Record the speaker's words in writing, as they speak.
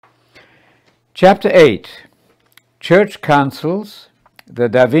Chapter 8. Church Councils, the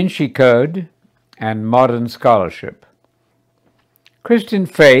Da Vinci Code, and Modern Scholarship. Christian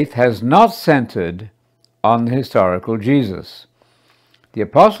faith has not centered on the historical Jesus. The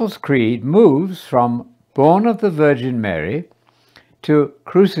Apostles' Creed moves from born of the Virgin Mary to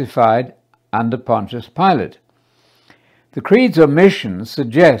crucified under Pontius Pilate. The Creed's omission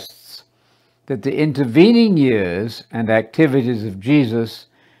suggests that the intervening years and activities of Jesus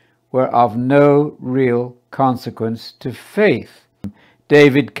were of no real consequence to faith.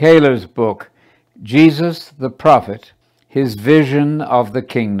 David Kaler's book, Jesus the Prophet, His Vision of the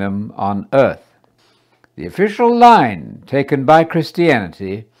Kingdom on Earth. The official line taken by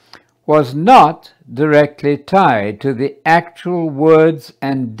Christianity was not directly tied to the actual words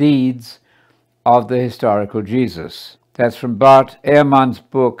and deeds of the historical Jesus. That's from Bart Ehrman's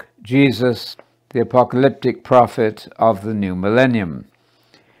book, Jesus, the Apocalyptic Prophet of the New Millennium.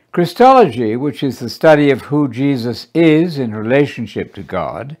 Christology, which is the study of who Jesus is in relationship to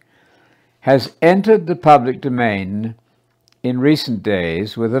God, has entered the public domain in recent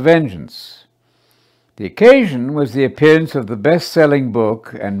days with a vengeance. The occasion was the appearance of the best-selling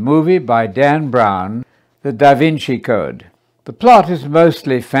book and movie by Dan Brown, The Da Vinci Code. The plot is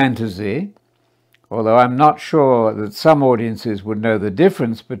mostly fantasy, although I'm not sure that some audiences would know the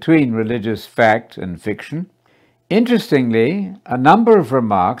difference between religious fact and fiction. Interestingly, a number of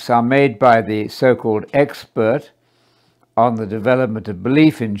remarks are made by the so-called expert on the development of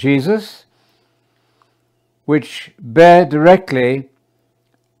belief in Jesus, which bear directly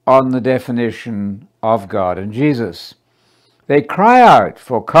on the definition of God and Jesus. They cry out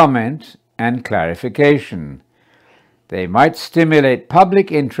for comment and clarification. They might stimulate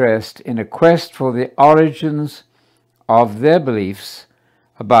public interest in a quest for the origins of their beliefs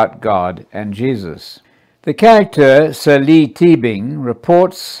about God and Jesus. The character Sir Lee Teabing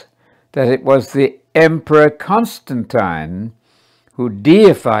reports that it was the Emperor Constantine who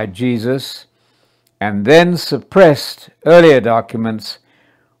deified Jesus and then suppressed earlier documents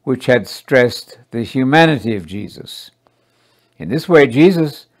which had stressed the humanity of Jesus. In this way,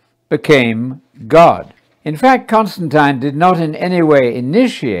 Jesus became God. In fact, Constantine did not in any way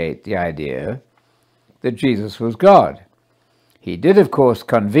initiate the idea that Jesus was God. He did, of course,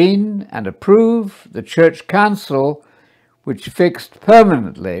 convene and approve the church council which fixed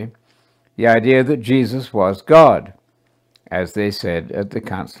permanently the idea that Jesus was God, as they said at the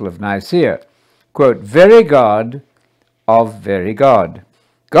Council of Nicaea, quote, very God of very God.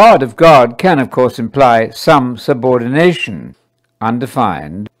 God of God can, of course, imply some subordination,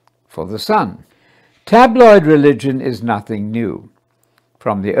 undefined, for the Son. Tabloid religion is nothing new.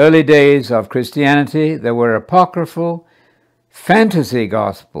 From the early days of Christianity, there were apocryphal, fantasy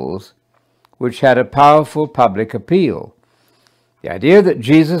gospels which had a powerful public appeal. The idea that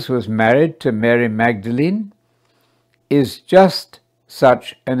Jesus was married to Mary Magdalene is just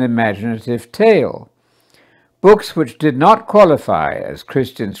such an imaginative tale. Books which did not qualify as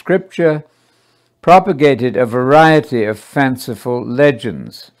Christian scripture propagated a variety of fanciful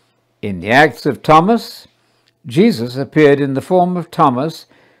legends. In the Acts of Thomas, Jesus appeared in the form of Thomas,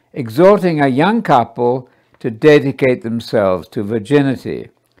 exhorting a young couple to dedicate themselves to virginity.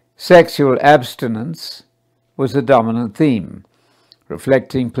 Sexual abstinence was a dominant theme,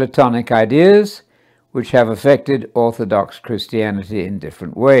 reflecting Platonic ideas which have affected Orthodox Christianity in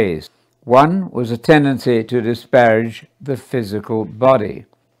different ways. One was a tendency to disparage the physical body.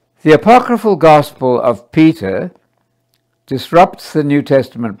 The apocryphal Gospel of Peter disrupts the New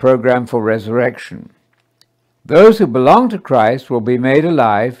Testament program for resurrection. Those who belong to Christ will be made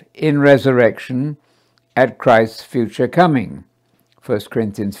alive in resurrection at Christ's future coming, 1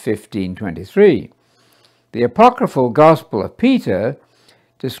 Corinthians 15:23. The apocryphal Gospel of Peter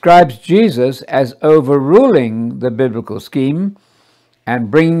describes Jesus as overruling the biblical scheme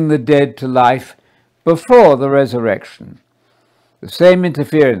and bringing the dead to life before the resurrection. The same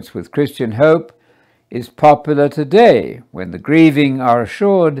interference with Christian hope is popular today when the grieving are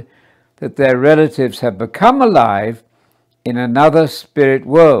assured that their relatives have become alive in another spirit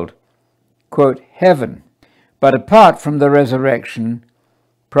world, quote, heaven, but apart from the resurrection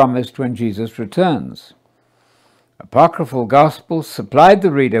promised when Jesus returns. Apocryphal Gospels supplied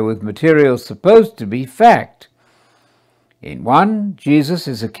the reader with material supposed to be fact. In one, Jesus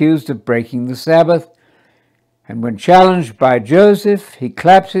is accused of breaking the Sabbath, and when challenged by Joseph, he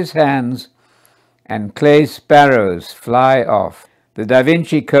claps his hands and clay sparrows fly off. The Da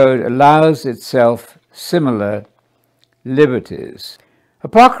Vinci Code allows itself similar liberties.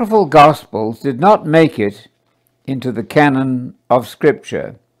 Apocryphal Gospels did not make it into the canon of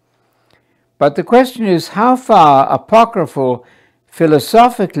Scripture. But the question is how far apocryphal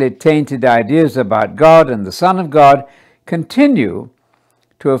philosophically tainted ideas about God and the Son of God continue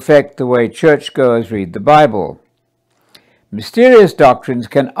to affect the way churchgoers read the Bible. Mysterious doctrines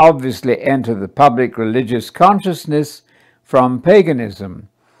can obviously enter the public religious consciousness from paganism.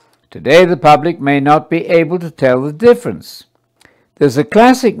 Today, the public may not be able to tell the difference. There's a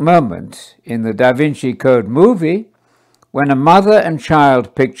classic moment in the Da Vinci Code movie when a mother and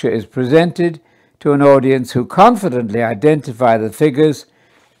child picture is presented to an audience who confidently identify the figures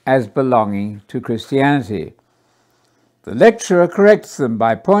as belonging to Christianity. The lecturer corrects them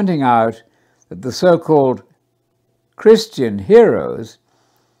by pointing out that the so-called Christian heroes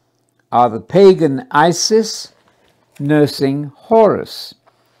are the pagan Isis nursing Horus.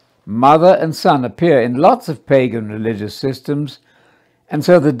 Mother and son appear in lots of pagan religious systems, and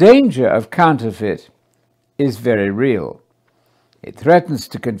so the danger of counterfeit is very real. It threatens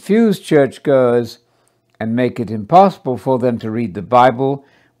to confuse churchgoers and make it impossible for them to read the Bible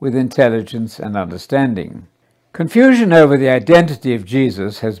with intelligence and understanding. Confusion over the identity of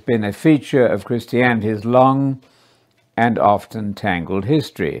Jesus has been a feature of Christianity's long and often tangled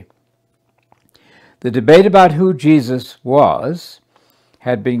history. The debate about who Jesus was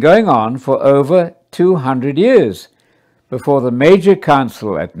had been going on for over 200 years before the major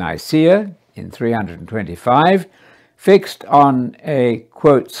council at Nicaea in 325 fixed on a,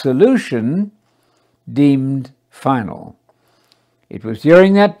 quote, solution deemed final. It was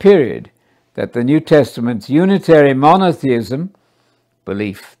during that period that the New Testament's unitary monotheism,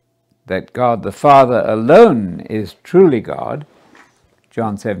 belief that God the Father alone is truly God,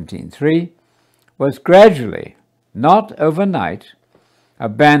 John 17:3, was gradually, not overnight,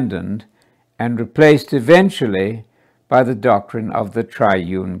 abandoned and replaced eventually by the doctrine of the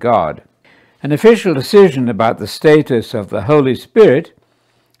triune God. An official decision about the status of the Holy Spirit,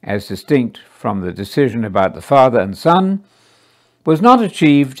 as distinct from the decision about the Father and Son, was not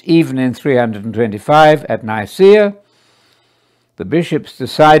achieved even in 325 at Nicaea. The bishops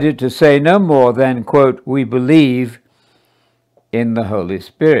decided to say no more than, quote, we believe in the Holy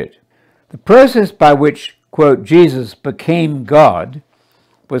Spirit. The process by which, quote, Jesus became God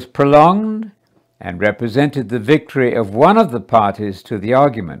was prolonged and represented the victory of one of the parties to the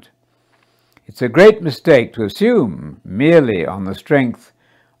argument. It's a great mistake to assume, merely on the strength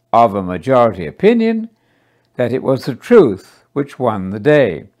of a majority opinion, that it was the truth which won the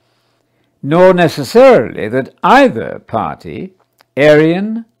day, nor necessarily that either party,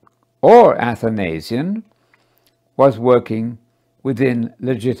 Arian or Athanasian, was working within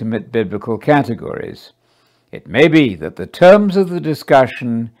legitimate biblical categories. It may be that the terms of the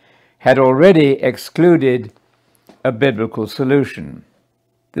discussion had already excluded a biblical solution.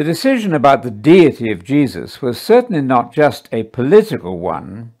 The decision about the deity of Jesus was certainly not just a political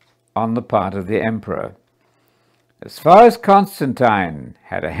one on the part of the emperor. As far as Constantine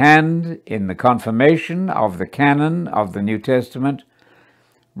had a hand in the confirmation of the canon of the New Testament,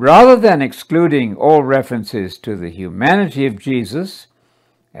 rather than excluding all references to the humanity of Jesus,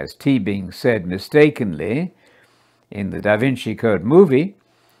 as Teebing said mistakenly in the Da Vinci Code movie,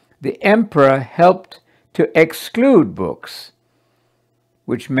 the emperor helped to exclude books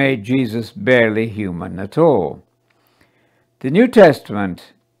which made Jesus barely human at all. The New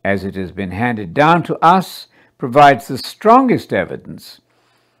Testament, as it has been handed down to us, provides the strongest evidence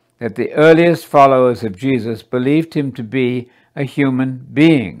that the earliest followers of Jesus believed him to be a human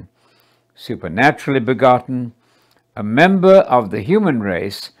being, supernaturally begotten, a member of the human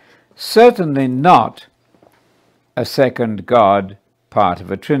race, certainly not a second God, part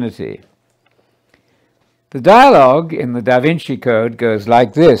of a trinity. The dialogue in the Da Vinci Code goes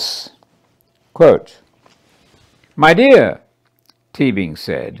like this, quote, "My dear," Teebing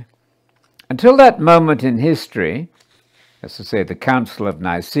said, "until that moment in history," that's to say the Council of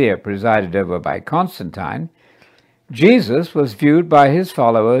Nicaea presided over by Constantine, Jesus was viewed by his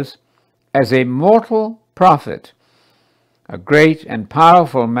followers as a mortal prophet, a great and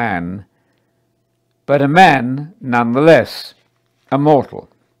powerful man, but a man nonetheless, a mortal.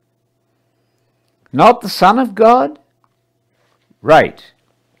 Not the Son of God? Right,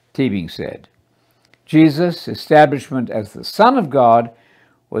 Teebing said. Jesus' establishment as the Son of God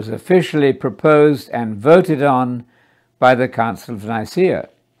was officially proposed and voted on by the Council of Nicaea.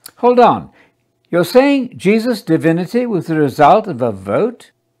 Hold on, you're saying Jesus' divinity was the result of a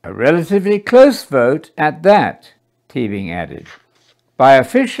vote? A relatively close vote at that, Teebing added. By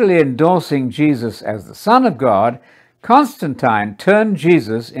officially endorsing Jesus as the Son of God, Constantine turned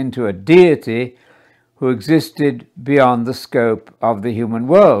Jesus into a deity who existed beyond the scope of the human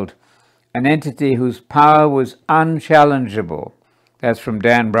world, an entity whose power was unchallengeable. That's from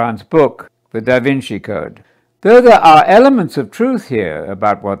Dan Brown's book, The Da Vinci Code. Though there are elements of truth here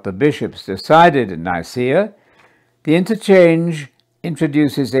about what the bishops decided in Nicaea, the interchange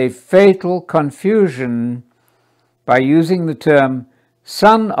introduces a fatal confusion by using the term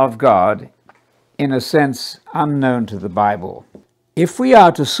Son of God in a sense unknown to the Bible. If we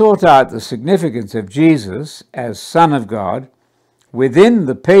are to sort out the significance of Jesus as Son of God within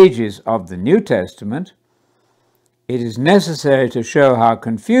the pages of the New Testament, it is necessary to show how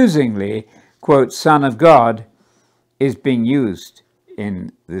confusingly, quote, Son of God is being used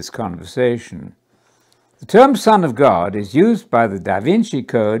in this conversation. The term Son of God is used by the Da Vinci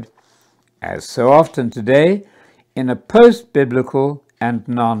Code, as so often today, in a post-biblical and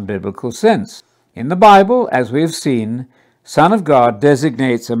non-biblical sense. In the Bible, as we have seen, Son of God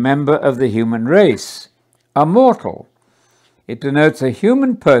designates a member of the human race, a mortal. It denotes a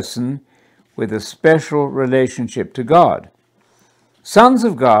human person with a special relationship to God. Sons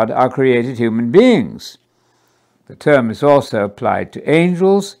of God are created human beings. The term is also applied to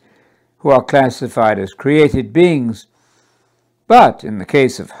angels, who are classified as created beings, but in the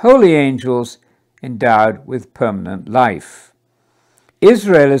case of holy angels, endowed with permanent life.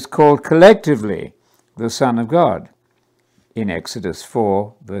 Israel is called collectively the Son of God in Exodus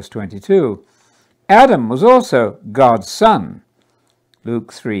 4, verse 22. Adam was also God's son,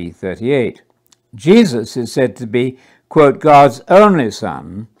 Luke 3:38. Jesus is said to be, quote, God's only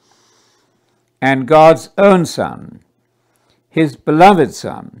Son and God's own Son, his beloved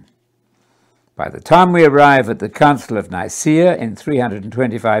Son. By the time we arrive at the Council of Nicaea in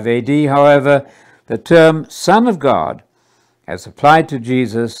 325 AD, however, the term Son of God, as applied to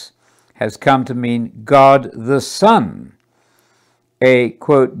Jesus, has come to mean God the Son, a,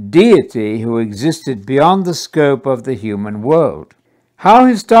 quote, deity who existed beyond the scope of the human world. How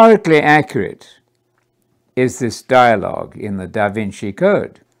historically accurate is this dialogue in the Da Vinci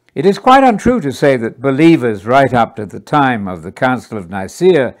Code? It is quite untrue to say that believers right up to the time of the Council of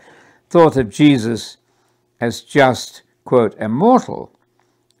Nicaea thought of Jesus as just, quote, immortal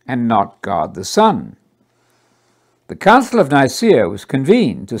and not God the Son. The Council of Nicaea was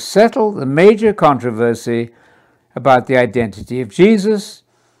convened to settle the major controversy about the identity of Jesus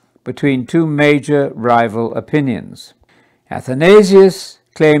between two major rival opinions. Athanasius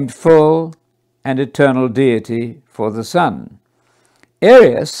claimed full and eternal deity for the Son.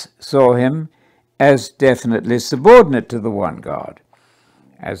 Arius saw him as definitely subordinate to the one God,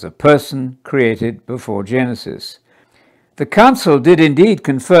 as a person created before Genesis. The council did indeed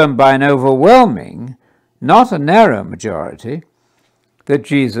confirm by an overwhelming, not a narrow majority, that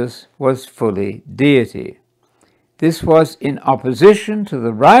Jesus was fully deity. This was in opposition to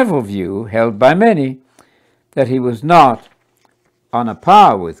the rival view held by many that he was not on a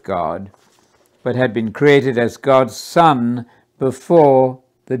par with God, but had been created as God's Son before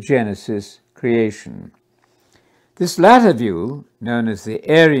the Genesis creation. This latter view, known as the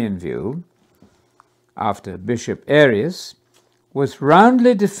Arian view, after Bishop Arius, was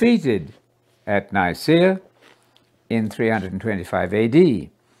roundly defeated at Nicaea in 325 AD,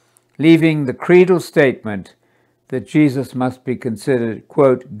 leaving the creedal statement that Jesus must be considered,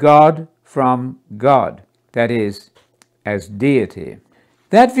 quote, God from God, that is, as deity.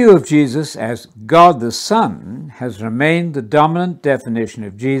 That view of Jesus as God the Son has remained the dominant definition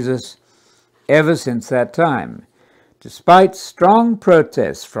of Jesus ever since that time, despite strong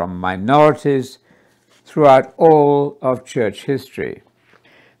protests from minorities throughout all of church history.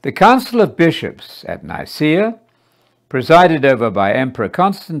 The Council of Bishops at Nicaea, presided over by Emperor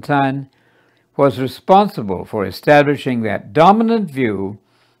Constantine, was responsible for establishing that dominant view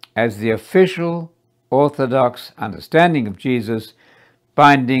as the official orthodox understanding of Jesus,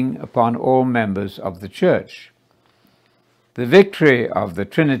 binding upon all members of the Church. The victory of the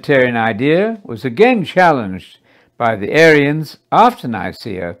Trinitarian idea was again challenged by the Arians after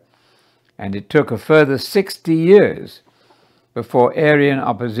Nicaea, and it took a further 60 years before Arian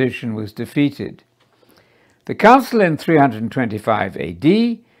opposition was defeated. The Council in 325 AD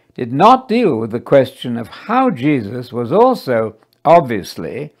did not deal with the question of how Jesus was also,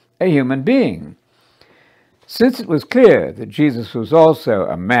 obviously, a human being. Since it was clear that Jesus was also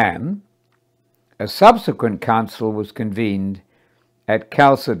a man, a subsequent council was convened at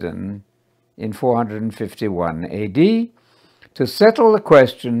Chalcedon in 451 AD to settle the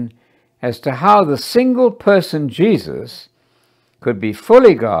question as to how the single person Jesus could be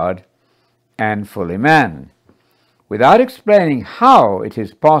fully God and fully man. Without explaining how it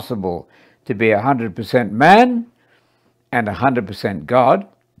is possible to be 100% man and 100% God,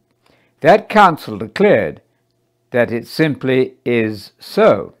 that council declared that it simply is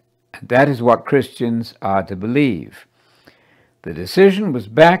so. And that is what Christians are to believe. The decision was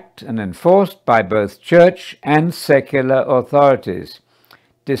backed and enforced by both church and secular authorities.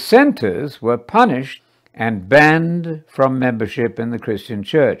 Dissenters were punished and banned from membership in the Christian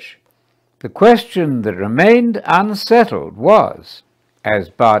church. The question that remained unsettled was, as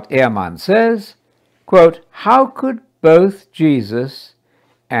Bart Ehrman says, quote, how could both Jesus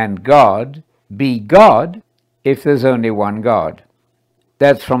and God be God if there's only one God?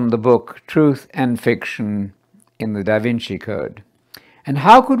 That's from the book Truth and Fiction in the Da Vinci Code. And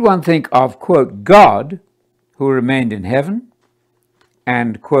how could one think of, quote, God who remained in heaven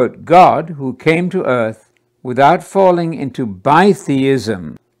and, quote, God who came to earth without falling into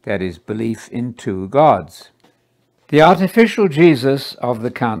bitheism, that is, belief in two gods? The artificial Jesus of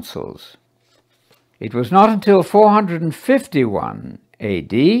the councils. It was not until 451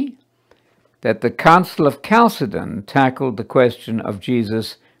 AD that the Council of Chalcedon tackled the question of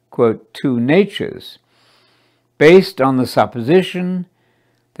Jesus' quote, two natures, based on the supposition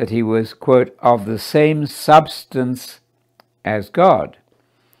that he was, quote, of the same substance as God.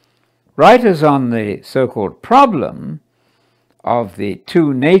 Writers on the so-called problem of the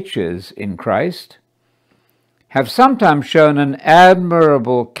two natures in Christ have sometimes shown an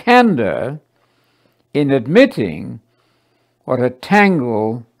admirable candor in admitting what a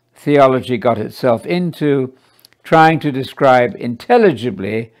tangle theology got itself into, trying to describe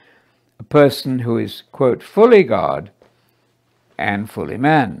intelligibly a person who is, quote, fully God and fully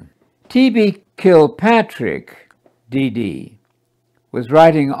man. T.B. Kilpatrick, D.D., was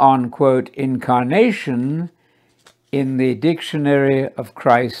writing on, quote, incarnation in the Dictionary of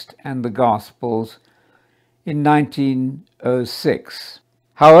Christ and the Gospels in 1906.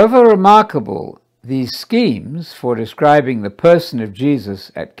 However remarkable these schemes for describing the person of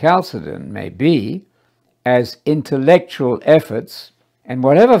Jesus at Chalcedon may be as intellectual efforts, and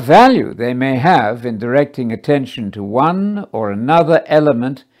whatever value they may have in directing attention to one or another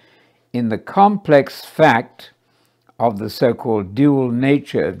element in the complex fact of the so-called dual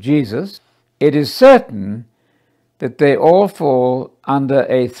nature of Jesus, it is certain that they all fall under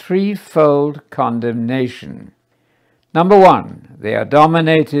a threefold condemnation. Number one, they are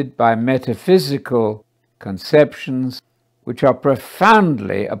dominated by metaphysical conceptions which are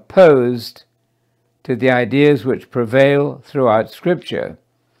profoundly opposed to the ideas which prevail throughout Scripture,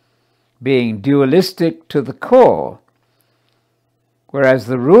 being dualistic to the core, whereas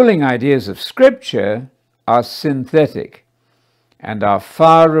the ruling ideas of Scripture are synthetic and are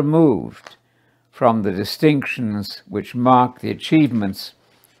far removed from the distinctions which mark the achievements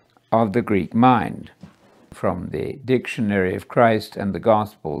of the Greek mind, from the Dictionary of Christ and the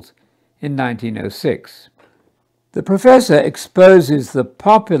Gospels in 1906. The professor exposes the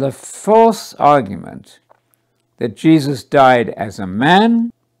popular false argument that Jesus died as a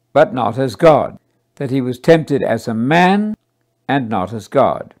man, but not as God, that he was tempted as a man and not as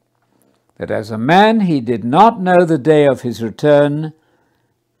God, that as a man he did not know the day of his return,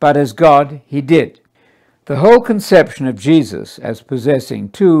 but as God he did. The whole conception of Jesus as possessing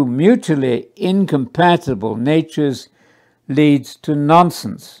two mutually incompatible natures leads to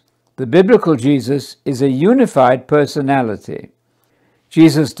nonsense. The biblical Jesus is a unified personality.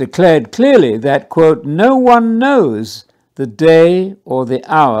 Jesus declared clearly that, quote, no one knows the day or the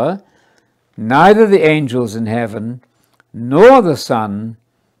hour, neither the angels in heaven, nor the Son,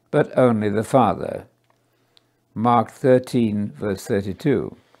 but only the Father. Mark 13, verse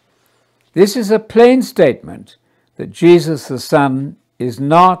 32. This is a plain statement that Jesus the Son is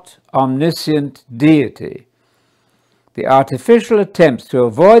not omniscient deity. The artificial attempts to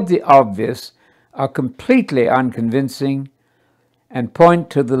avoid the obvious are completely unconvincing and point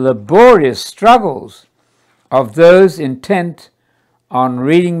to the laborious struggles of those intent on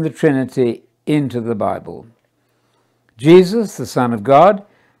reading the Trinity into the Bible. Jesus, the Son of God,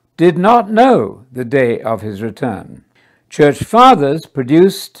 did not know the day of his return. Church fathers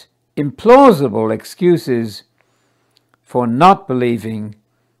produced implausible excuses for not believing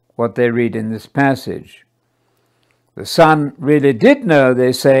what they read in this passage. The Son really did know,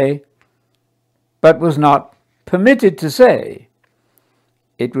 they say, but was not permitted to say.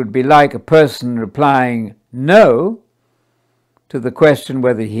 It would be like a person replying no to the question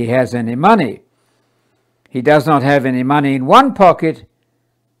whether he has any money. He does not have any money in one pocket,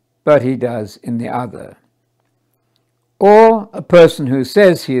 but he does in the other. Or a person who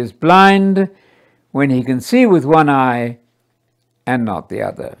says he is blind when he can see with one eye and not the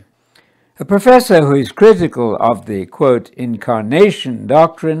other. A professor who is critical of the, quote, incarnation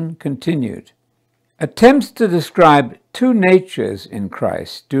doctrine continued, attempts to describe two natures in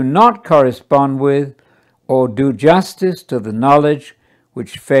Christ do not correspond with or do justice to the knowledge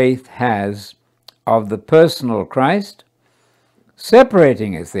which faith has of the personal Christ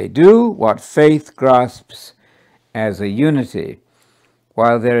separating as they do what faith grasps as a unity,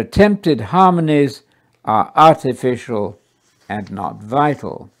 while their attempted harmonies are artificial and not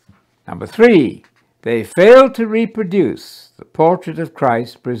vital. Number 3, they fail to reproduce the portrait of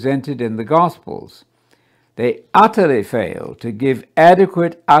Christ presented in the Gospels. They utterly fail to give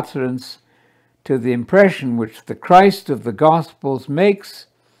adequate utterance to the impression which the Christ of the Gospels makes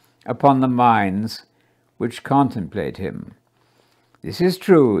upon the minds which contemplate him. This is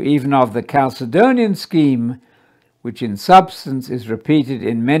true even of the Chalcedonian scheme, which in substance is repeated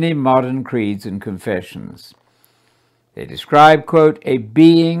in many modern creeds and confessions. They describe, quote, a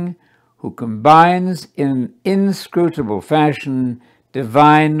being who combines in an inscrutable fashion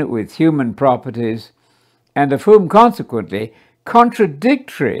divine with human properties, and of whom consequently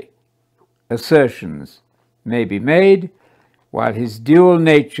contradictory assertions may be made, while his dual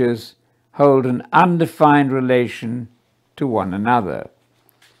natures hold an undefined relation to one another.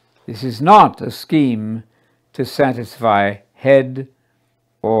 This is not a scheme to satisfy head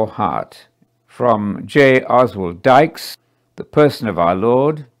or heart. From J. Oswald Dykes, The Person of Our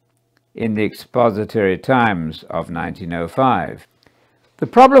Lord, in the Expository Times of 1905. The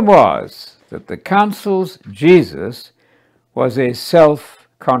problem was that the Council's Jesus was a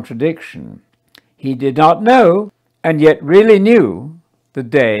self-contradiction. He did not know, and yet really knew, the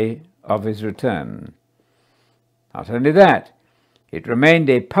day of his return. Not only that, it remained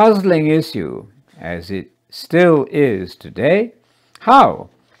a puzzling issue, as it still is today, how,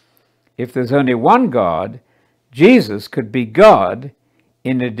 if there's only one God, Jesus could be God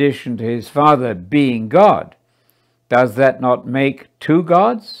in addition to his Father being God. Does that not make two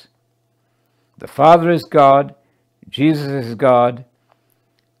gods? The Father is God, Jesus is God,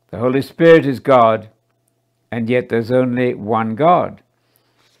 the Holy Spirit is God, and yet there's only one God.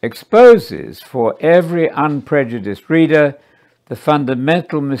 Exposes for every unprejudiced reader the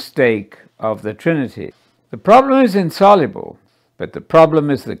fundamental mistake of the Trinity. The problem is insoluble, but the problem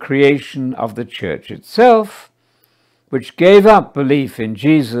is the creation of the church itself, which gave up belief in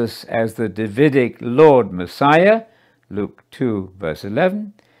Jesus as the Davidic Lord Messiah, Luke 2, verse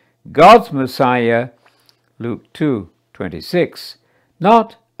 11, God's Messiah, Luke 2:26,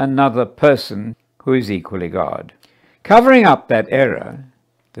 not another person who is equally God. Covering up that error,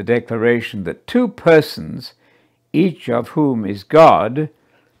 the declaration that two persons, each of whom is God,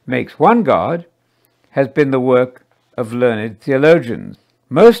 makes one God, has been the work of learned theologians.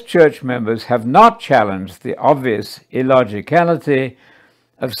 Most church members have not challenged the obvious illogicality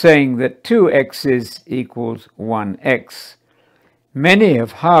of saying that 2x's equals 1x. Many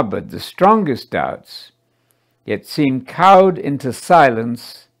have harbored the strongest doubts, yet seem cowed into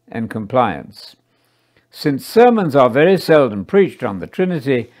silence and compliance. Since sermons are very seldom preached on the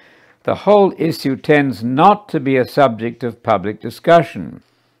Trinity, the whole issue tends not to be a subject of public discussion.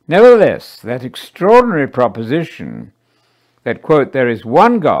 Nevertheless, that extraordinary proposition that, quote, there is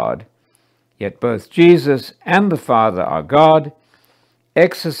one God, yet both Jesus and the Father are God,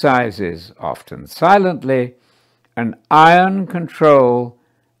 exercises, often silently, an iron control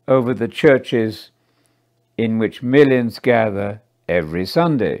over the churches in which millions gather every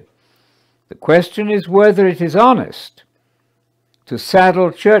Sunday. The question is whether it is honest to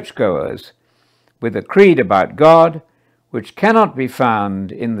saddle churchgoers with a creed about God which cannot be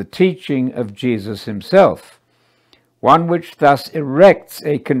found in the teaching of Jesus himself, one which thus erects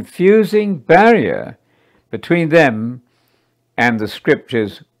a confusing barrier between them and the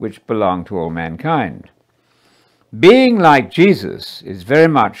scriptures which belong to all mankind. Being like Jesus is very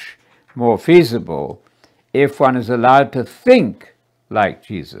much more feasible if one is allowed to think like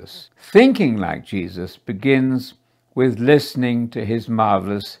Jesus. Thinking like Jesus begins with listening to his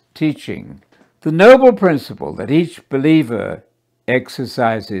marvelous teaching. The noble principle that each believer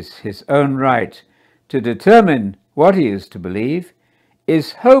exercises his own right to determine what he is to believe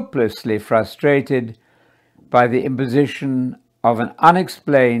is hopelessly frustrated by the imposition of an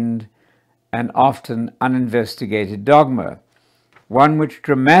unexplained and often uninvestigated dogma, one which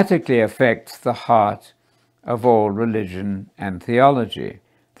dramatically affects the heart of all religion and theology.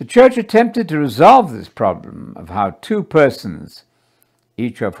 The Church attempted to resolve this problem of how two persons,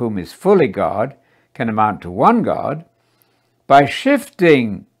 each of whom is fully God, can amount to one God, by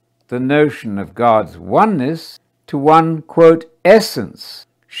shifting the notion of God's oneness to one, quote, essence,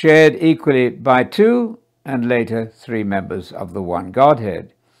 shared equally by two and later three members of the one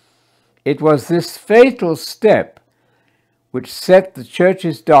Godhead. It was this fatal step which set the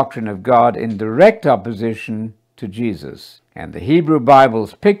Church's doctrine of God in direct opposition to Jesus and the Hebrew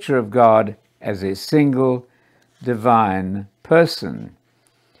Bible's picture of God as a single divine person.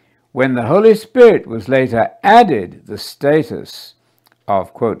 When the Holy Spirit was later added the status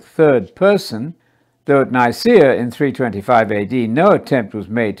of, quote, third person, though at Nicaea in 325 AD no attempt was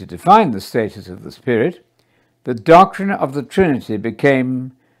made to define the status of the Spirit, the doctrine of the Trinity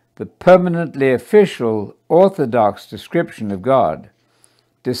became the permanently official orthodox description of God.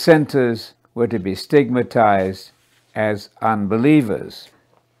 Dissenters were to be stigmatized as unbelievers.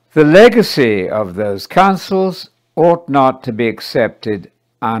 The legacy of those councils ought not to be accepted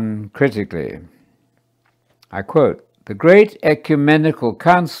uncritically. I quote, "The great ecumenical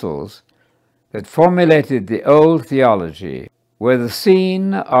councils that formulated the old theology were the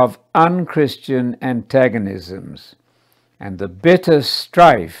scene of unchristian antagonisms and the bitter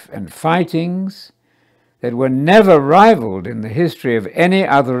strife and fightings that were never rivaled in the history of any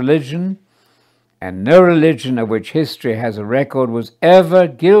other religion, and no religion of which history has a record was ever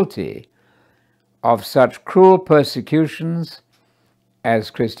guilty of such cruel persecutions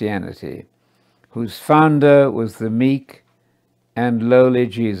as Christianity, whose founder was the meek and lowly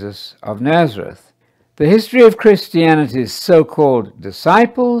Jesus of Nazareth. The history of Christianity's so-called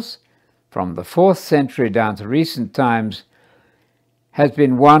disciples, from the 4th century down to recent times, has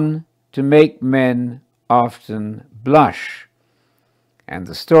been one to make men often blush. And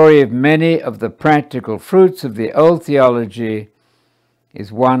the story of many of the practical fruits of the old theology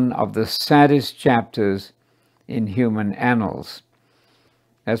is one of the saddest chapters in human annals.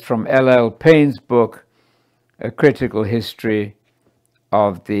 As from L.L. Payne's book, A Critical History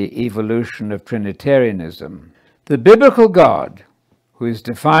of the Evolution of Trinitarianism. The biblical God, who is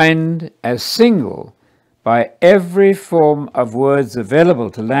defined as single by every form of words available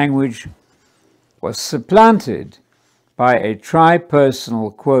to language, was supplanted by a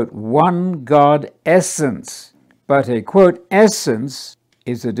tripersonal, quote, one God essence. But a, quote, essence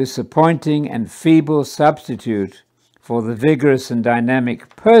is a disappointing and feeble substitute for the vigorous and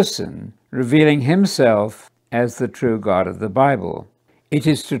dynamic person revealing himself as the true God of the Bible. It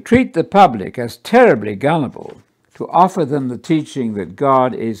is to treat the public as terribly gullible, to offer them the teaching that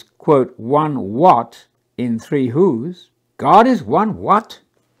God is, quote, one what in three whos. God is one what?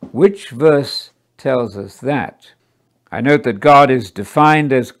 Which verse tells us that? I note that God is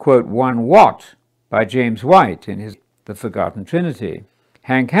defined as, quote, one what by James White in his The Forgotten Trinity.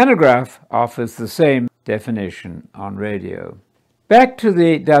 Hank Hanegraaff offers the same definition on radio. Back to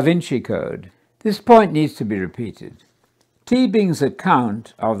the Da Vinci Code. This point needs to be repeated. Teabing's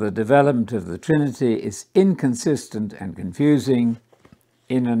account of the development of the Trinity is inconsistent and confusing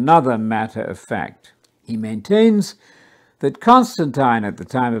in another matter of fact. He maintains that Constantine at the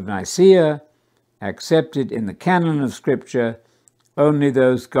time of Nicaea accepted in the canon of Scripture only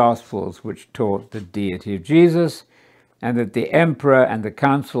those Gospels which taught the deity of Jesus, and that the emperor and the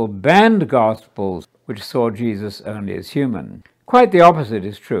council banned Gospels which saw Jesus only as human. Quite the opposite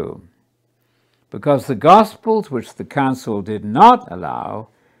is true, because the Gospels which the council did not allow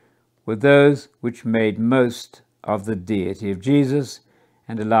were those which made most of the deity of Jesus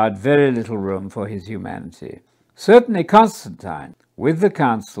and allowed very little room for his humanity. Certainly Constantine, with the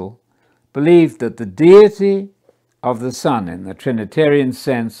council, believed that the deity of the Son in the Trinitarian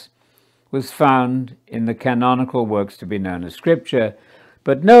sense was found in the canonical works to be known as Scripture,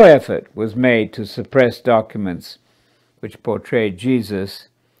 but no effort was made to suppress documents which portrayed Jesus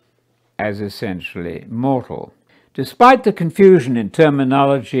as essentially mortal. Despite the confusion in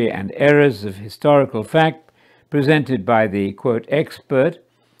terminology and errors of historical fact presented by the, quote, expert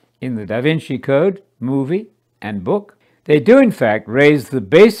in the Da Vinci Code, movie, and book, they do in fact raise the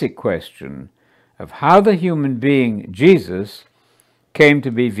basic question of how the human being Jesus came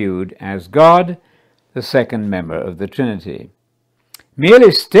to be viewed as God, the second member of the Trinity.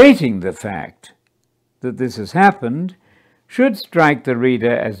 Merely stating the fact that this has happened should strike the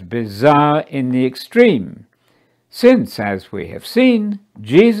reader as bizarre in the extreme, since, as we have seen,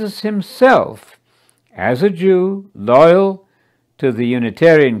 Jesus himself, as a Jew loyal to the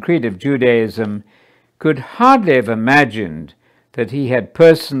Unitarian creed of Judaism, could hardly have imagined that he had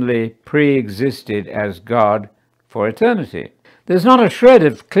personally pre-existed as God for eternity. There's not a shred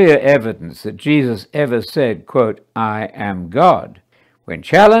of clear evidence that Jesus ever said, quote, I am God. When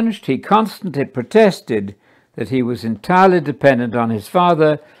challenged, he constantly protested that he was entirely dependent on his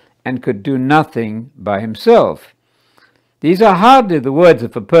Father and could do nothing by himself. These are hardly the words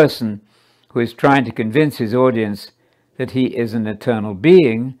of a person who is trying to convince his audience that he is an eternal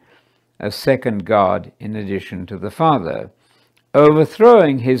being, a second God in addition to the Father,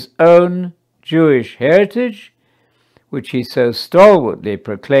 overthrowing his own Jewish heritage, which he so stalwartly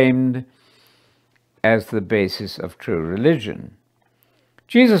proclaimed as the basis of true religion.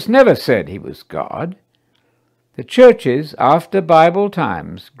 Jesus never said he was God. The churches, after Bible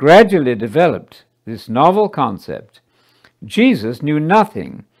times, gradually developed this novel concept. Jesus knew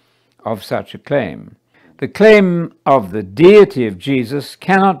nothing of such a claim. The claim of the deity of Jesus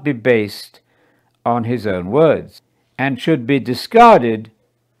cannot be based on his own words, and should be discarded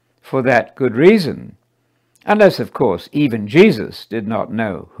for that good reason, unless, of course, even Jesus did not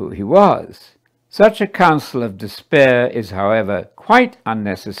know who he was. Such a counsel of despair is, however, quite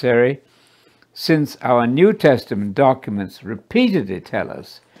unnecessary, since our New Testament documents repeatedly tell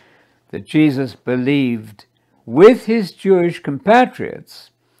us that Jesus believed with his Jewish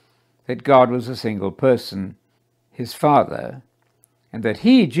compatriots that God was a single person, his Father, and that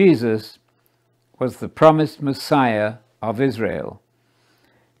he, Jesus, was the promised Messiah of Israel.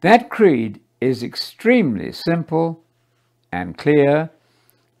 That creed is extremely simple and clear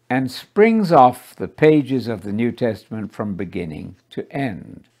and springs off the pages of the New Testament from beginning to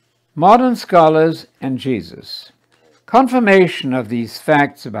end. Modern scholars and Jesus. Confirmation of these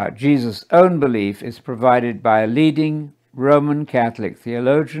facts about Jesus' own belief is provided by a leading Roman Catholic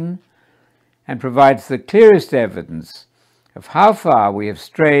theologian and provides the clearest evidence of how far we have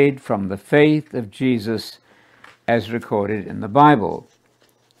strayed from the faith of Jesus as recorded in the Bible.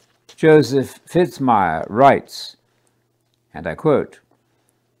 Joseph Fitzmyer writes, and I quote,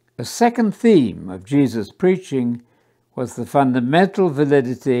 "A second theme of Jesus' preaching was the fundamental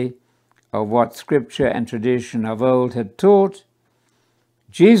validity of what Scripture and tradition of old had taught.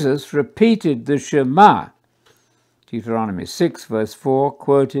 Jesus repeated the Shema, Deuteronomy 6, verse 4,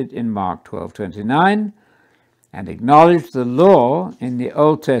 quoted in Mark 12:29, and acknowledged the law in the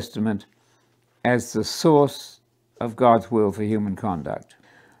Old Testament as the source of God's will for human conduct.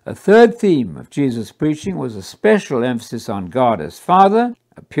 A third theme of Jesus' preaching was a special emphasis on God as Father,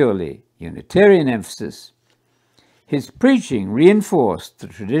 a purely Unitarian emphasis. His preaching reinforced the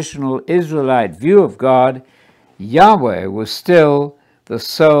traditional Israelite view of God. Yahweh was still the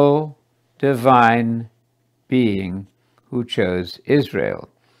sole divine being who chose Israel."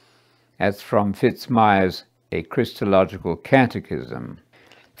 That's from Fitzmyer's A Christological Catechism.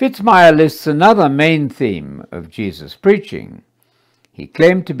 Fitzmyer lists another main theme of Jesus' preaching. He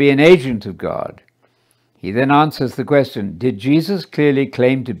claimed to be an agent of God. He then answers the question, did Jesus clearly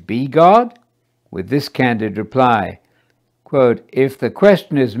claim to be God? With this candid reply, quote, "If the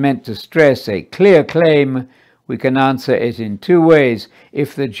question is meant to stress a clear claim, we can answer it in two ways.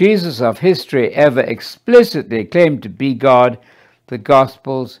 If the Jesus of history ever explicitly claimed to be God, the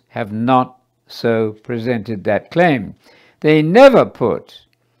Gospels have not so presented that claim. They never put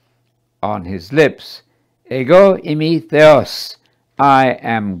on his lips, ego eimi theos, I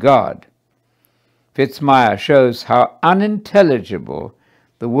am God." Fitzmyer shows how unintelligible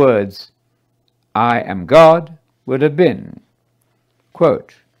the words, I am God, would have been.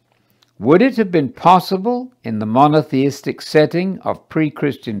 Quote, "Would it have been possible in the monotheistic setting of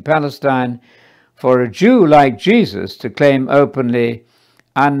pre-Christian Palestine for a Jew like Jesus to claim openly,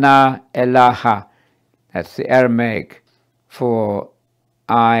 Anna Elaha, that's the Aramaic for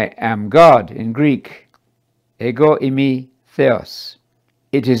I am God in Greek, ego eimi theos?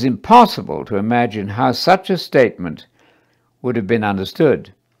 It is impossible to imagine how such a statement would have been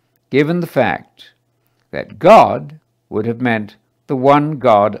understood, given the fact that God would have meant the one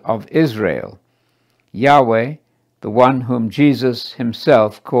God of Israel, Yahweh, the one whom Jesus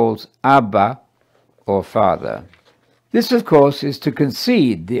himself calls Abba, or Father. This, of course, is to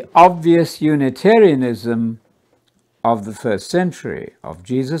concede the obvious Unitarianism of the first century, of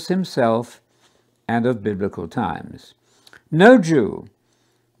Jesus himself and of biblical times. No Jew,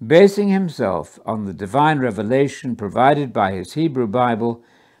 basing himself on the divine revelation provided by his Hebrew Bible,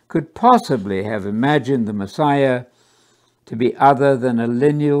 could possibly have imagined the Messiah to be other than a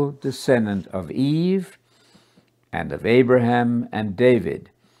lineal descendant of Eve and of Abraham and David,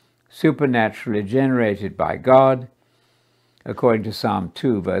 supernaturally generated by God, according to Psalm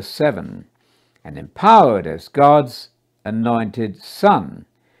 2, verse 7, and empowered as God's anointed Son.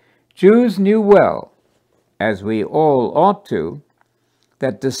 Jews knew well, as we all ought to,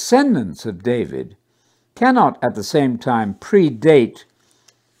 that descendants of David cannot at the same time predate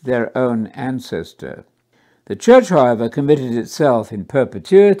their own ancestor. The Church, however, committed itself in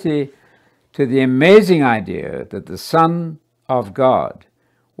perpetuity to the amazing idea that the Son of God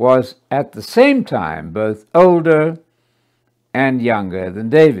was at the same time both older and younger than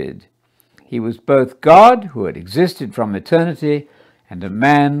David. He was both God, who had existed from eternity, and a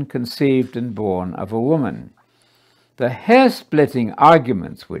man conceived and born of a woman. The hair-splitting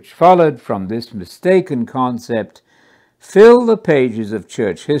arguments which followed from this mistaken concept fill the pages of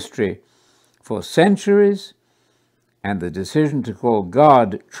church history for centuries, and the decision to call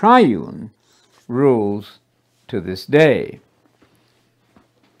God triune rules to this day.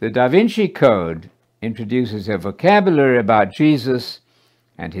 The Da Vinci Code introduces a vocabulary about Jesus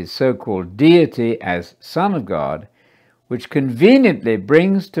and his so-called deity as Son of God, which conveniently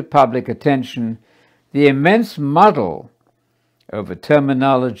brings to public attention the immense muddle over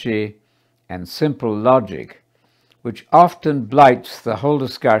terminology and simple logic, which often blights the whole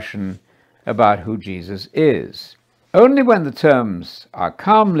discussion about who Jesus is. Only when the terms are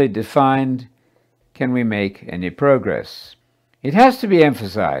calmly defined can we make any progress. It has to be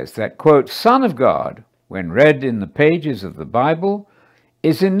emphasized that, quote, Son of God, when read in the pages of the Bible,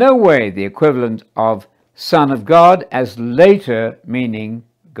 is in no way the equivalent of Son of God as later meaning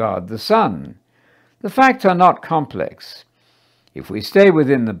God the Son. The facts are not complex. If we stay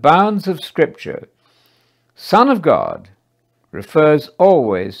within the bounds of Scripture, Son of God refers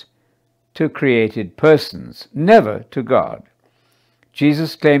always to created persons, never to God.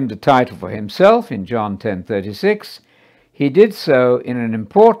 Jesus claimed the title for himself in John 10:36. He did so in an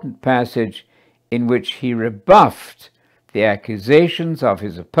important passage in which he rebuffed the accusations of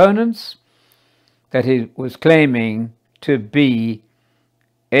his opponents that he was claiming to be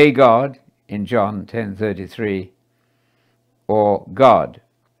a God in John 10:33, or God,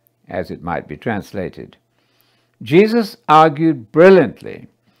 as it might be translated. Jesus argued brilliantly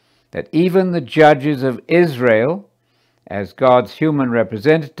that even the judges of Israel, as God's human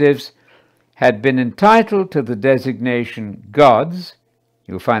representatives, had been entitled to the designation gods.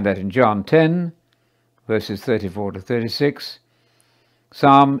 You'll find that in John 10, verses 34 to 36,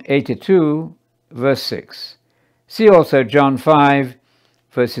 Psalm 82, verse 6. See also John 5,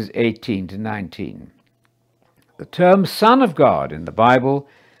 verses 18 to 19. The term Son of God in the Bible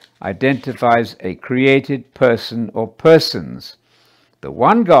identifies a created person or persons. The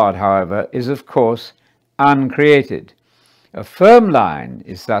one God, however, is of course uncreated. A firm line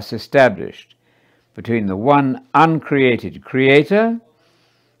is thus established between the one uncreated Creator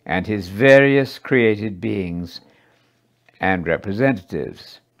and his various created beings and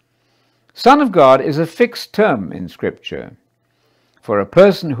representatives. Son of God is a fixed term in Scripture for a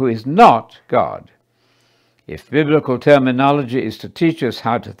person who is not God. If biblical terminology is to teach us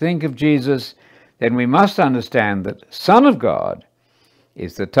how to think of Jesus, then we must understand that Son of God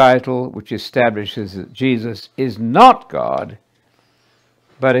is the title which establishes that Jesus is not God,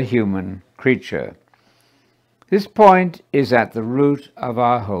 but a human creature. This point is at the root of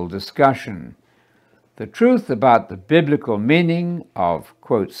our whole discussion. The truth about the biblical meaning of,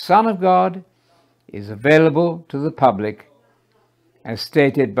 quote, Son of God is available to the public as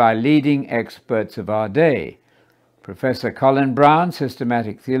stated by leading experts of our day. Professor Colin Brown,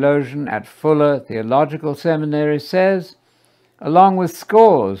 systematic theologian at Fuller Theological Seminary, says, along with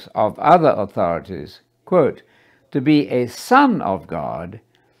scores of other authorities, quote, to be a son of God,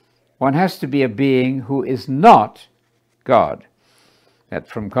 one has to be a being who is not God. That's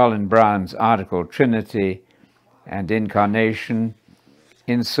from Colin Brown's article, Trinity and Incarnation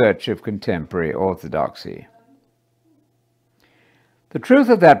in Search of Contemporary Orthodoxy. The truth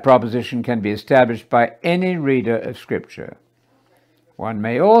of that proposition can be established by any reader of Scripture. One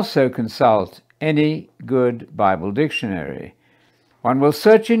may also consult any good Bible dictionary. One will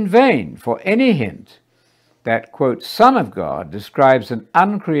search in vain for any hint that, quote, Son of God describes an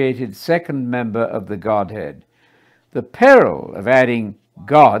uncreated second member of the Godhead. The peril of adding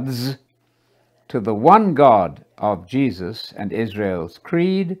gods to the one God of Jesus and Israel's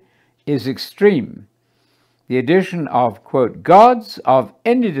creed is extreme. The addition of, quote, gods of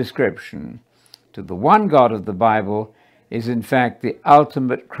any description to the one God of the Bible is in fact the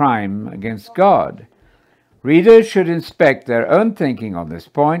ultimate crime against God. Readers should inspect their own thinking on this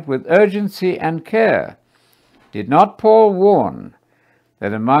point with urgency and care. Did not Paul warn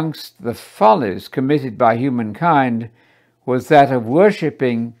that amongst the follies committed by humankind was that of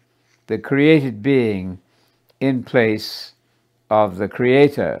worshipping the created being in place of the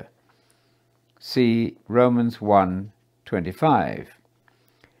Creator? See Romans 1:25.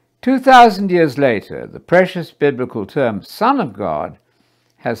 2,000 years later, the precious biblical term Son of God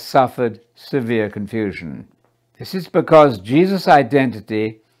has suffered severe confusion. This is because Jesus'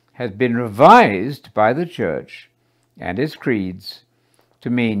 identity has been revised by the Church and its creeds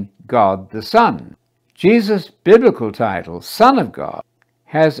to mean God the Son. Jesus' biblical title, Son of God,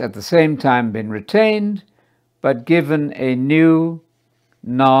 has at the same time been retained but given a new,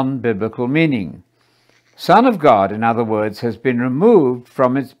 non-biblical meaning. Son of God, in other words, has been removed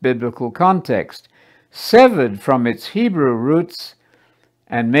from its biblical context, severed from its Hebrew roots,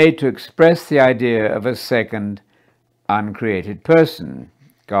 and made to express the idea of a second, uncreated person,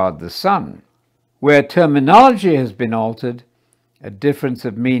 God the Son. Where terminology has been altered, a difference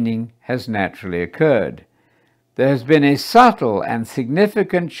of meaning has naturally occurred. there has been a subtle and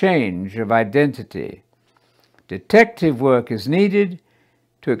significant change of identity. Detective work is needed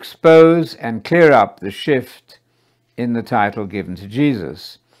to expose and clear up the shift in the title given to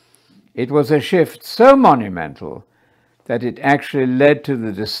Jesus. It was a shift so monumental that it actually led to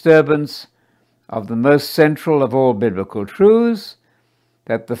the disturbance of the most central of all biblical truths,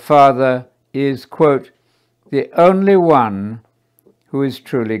 that the Father is, quote, the only one who is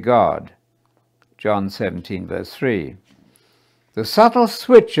truly God. John 17, verse 3. The subtle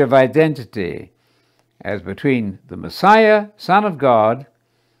switch of identity as between the Messiah, Son of God,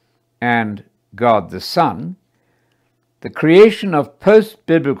 and God the Son, the creation of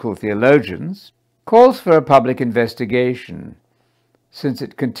post-biblical theologians, calls for a public investigation, since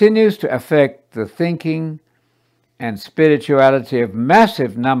it continues to affect the thinking and spirituality of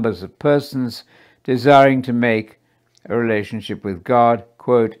massive numbers of persons desiring to make a relationship with God,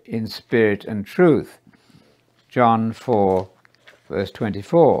 quote, in spirit and truth. John 4, verse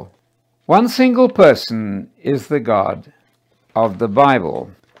 24. One single person is the God of the Bible.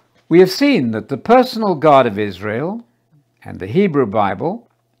 We have seen that the personal God of Israel and the Hebrew Bible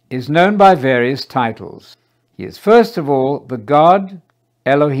is known by various titles. He is first of all the God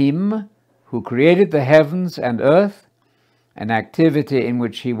Elohim, who created the heavens and earth, an activity in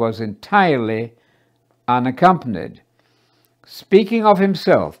which he was entirely unaccompanied. Speaking of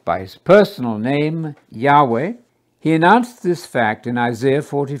himself by his personal name, Yahweh, he announced this fact in Isaiah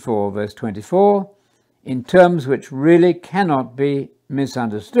 44, verse 24, in terms which really cannot be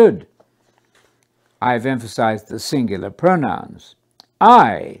misunderstood. I've emphasized the singular pronouns.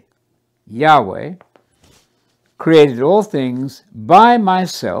 I, Yahweh, created all things by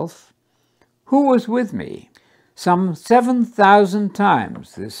myself. Who was with me? Some 7,000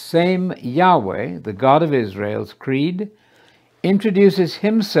 times this same Yahweh, the God of Israel's creed, introduces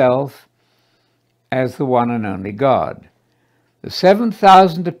himself as the one and only God. The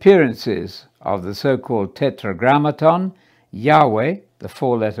 7,000 appearances of the so-called Tetragrammaton, Yahweh, the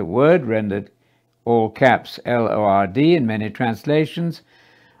four-letter word rendered all caps L-O-R-D in many translations,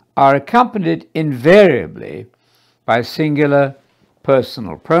 are accompanied invariably by singular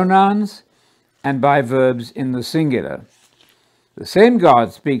personal pronouns and by verbs in the singular. The same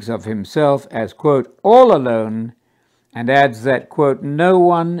God speaks of himself as, quote, all alone, and adds that, quote, no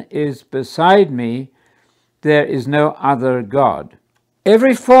one is beside me, there is no other God.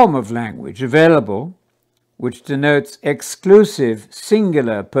 Every form of language available which denotes exclusive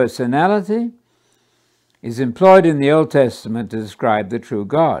singular personality is employed in the Old Testament to describe the true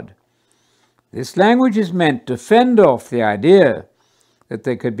God. This language is meant to fend off the idea that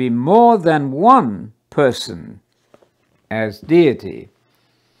there could be more than one person as deity.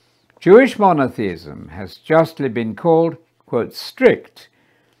 Jewish monotheism has justly been called, quote, strict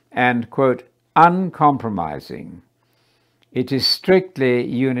and, quote, uncompromising. It is strictly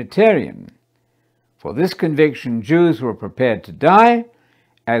Unitarian. For this conviction, Jews were prepared to die,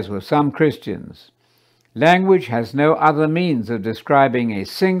 as were some Christians. Language has no other means of describing a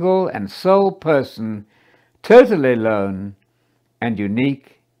single and sole person, totally alone and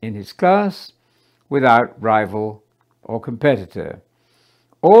unique in his class, without rival or competitor.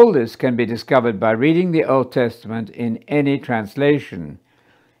 All this can be discovered by reading the Old Testament in any translation.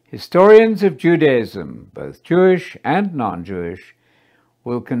 Historians of Judaism, both Jewish and non-Jewish,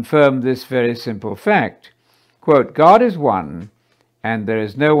 will confirm this very simple fact. Quote, God is one, and there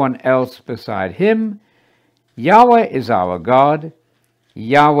is no one else beside him. Yahweh is our God.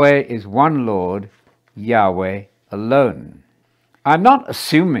 Yahweh is one Lord. Yahweh alone. I'm not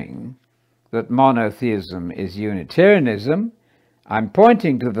assuming that monotheism is Unitarianism. I'm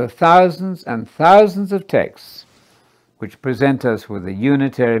pointing to the thousands and thousands of texts which present us with a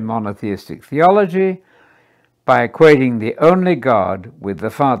unitary monotheistic theology by equating the only God with the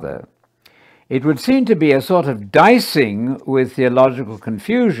Father. It would seem to be a sort of dicing with theological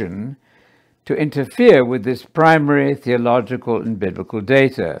confusion to interfere with this primary theological and biblical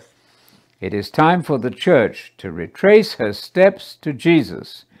data. It is time for the Church to retrace her steps to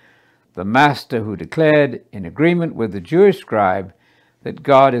Jesus, the Master who declared, in agreement with the Jewish scribe, that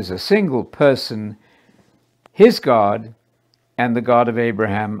God is a single person, his God, and the God of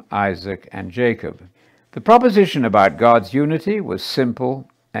Abraham, Isaac, and Jacob. The proposition about God's unity was simple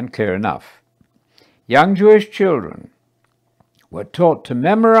and clear enough. Young Jewish children were taught to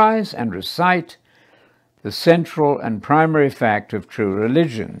memorize and recite the central and primary fact of true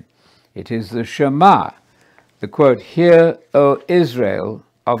religion. It is the Shema, the quote, "Hear, O Israel,"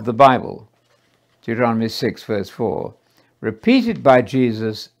 of the Bible, Deuteronomy 6, verse 4, repeated by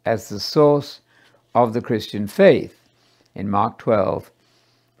Jesus as the source of the Christian faith in Mark 12,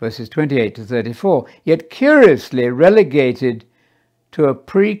 verses 28 to 34, yet curiously relegated to a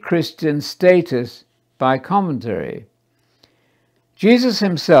pre-Christian status by commentary. Jesus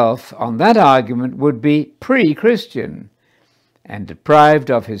himself, on that argument, would be pre-Christian and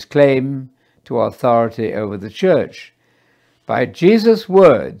deprived of his claim to authority over the church. By Jesus'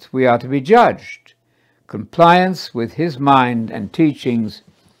 words we are to be judged. Compliance with his mind and teachings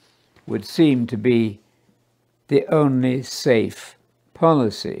would seem to be the only safe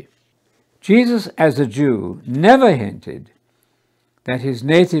policy. Jesus, as a Jew, never hinted that his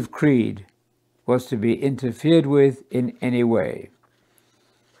native creed was to be interfered with in any way.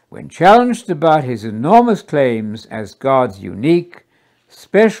 When challenged about his enormous claims as God's unique,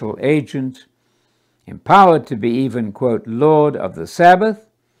 special agent, empowered to be even, quote, Lord of the Sabbath,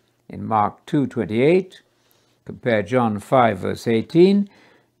 in Mark 2:28, compare John 5, verse 18,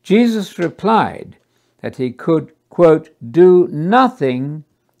 Jesus replied that he could, quote, do nothing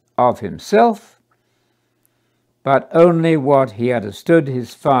of himself, but only what he understood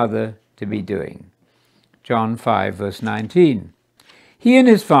his Father to be doing. John 5, verse 19. He and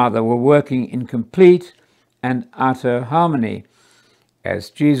his Father were working in complete and utter harmony as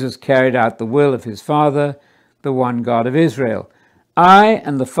Jesus carried out the will of his Father, the one God of Israel. I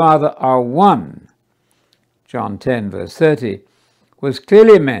and the Father are one, John 10, verse 30, was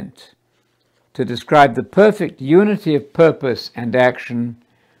clearly meant to describe the perfect unity of purpose and action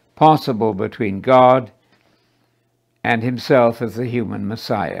possible between God and himself as the human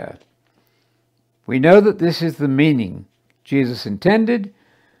Messiah. We know that this is the meaning Jesus intended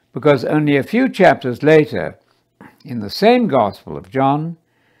because only a few chapters later, in the same Gospel of John,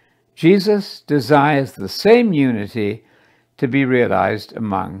 Jesus desires the same unity to be realized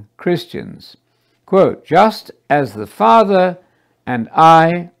among Christians. Quote, just as the Father and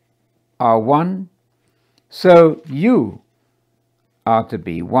I are one, so you are to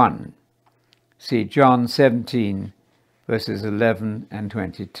be one. See John 17, verses 11 and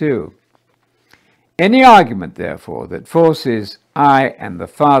 22. Any argument, therefore, that forces I and the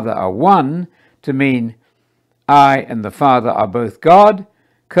Father are one to mean I and the Father are both God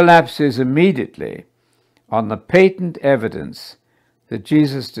collapses immediately on the patent evidence that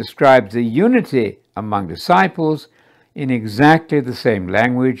Jesus describes the unity among disciples in exactly the same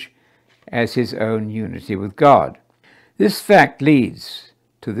language as his own unity with God. This fact leads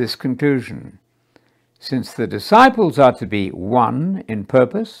to this conclusion. Since the disciples are to be one in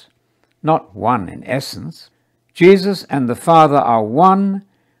purpose, not one in essence, Jesus and the Father are one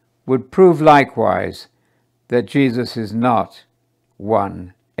would prove likewise that Jesus is not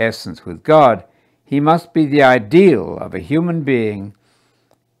one essence with God. He must be the ideal of a human being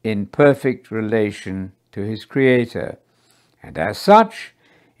in perfect relation to his Creator. And as such,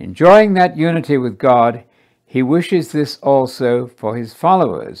 enjoying that unity with God, he wishes this also for his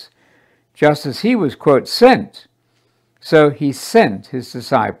followers. Just as he was, quote, sent, so he sent his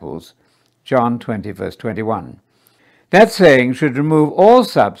disciples, John 20, verse 21. That saying should remove all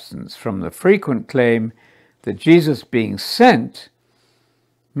substance from the frequent claim that Jesus being sent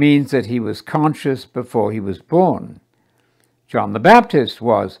means that he was conscious before he was born. John the Baptist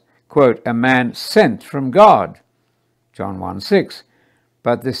was, quote, a man sent from God, John 1:6,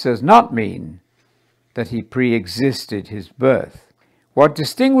 but this does not mean that he pre-existed his birth. What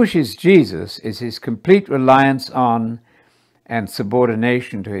distinguishes Jesus is his complete reliance on and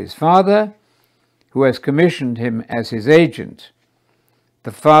subordination to his Father, who has commissioned him as his agent.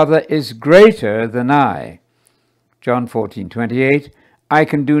 The Father is greater than I. John 14:28, I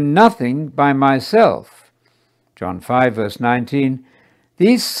can do nothing by myself. John 5, verse 19.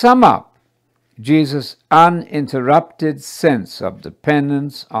 These sum up Jesus' uninterrupted sense of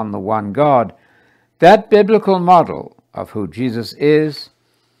dependence on the one God. That biblical model of who Jesus is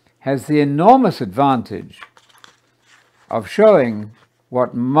has the enormous advantage of showing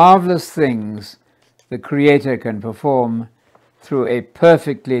what marvelous things the Creator can perform through a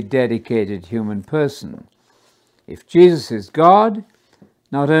perfectly dedicated human person. If Jesus is God,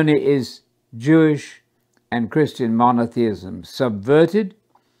 not only is Jewish and Christian monotheism subverted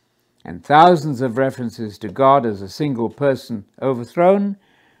and thousands of references to God as a single person overthrown,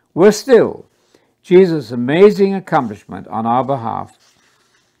 worse still, Jesus' amazing accomplishment on our behalf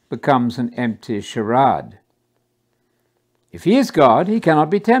becomes an empty charade. If he is God, he cannot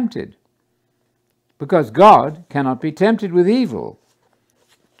be tempted, because God cannot be tempted with evil,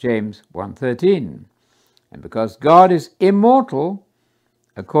 James 1:13. And because God is immortal,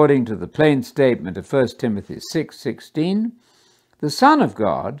 according to the plain statement of 1 Timothy 6:16, the Son of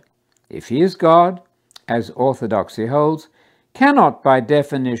God, if he is God, as orthodoxy holds, cannot by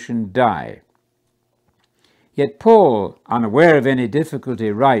definition die. Yet Paul, unaware of any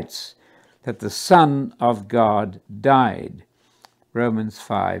difficulty, writes that the Son of God died. Romans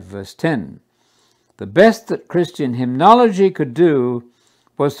 5, verse 10. The best that Christian hymnology could do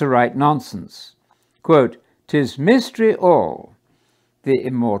was to write nonsense. Quote, "'Tis mystery all, the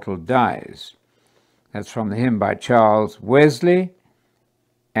immortal dies." That's from the hymn by Charles Wesley,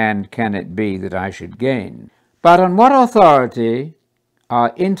 "And Can It Be That I Should Gain?" But on what authority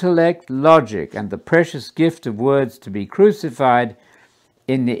are intellect, logic, and the precious gift of words to be crucified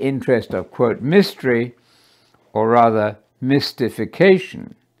in the interest of, quote, "mystery," or rather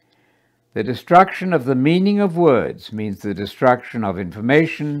mystification? The destruction of the meaning of words means the destruction of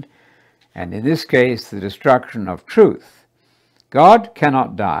information, and in this case, the destruction of truth. God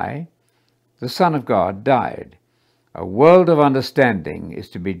cannot die. The Son of God died. A world of understanding is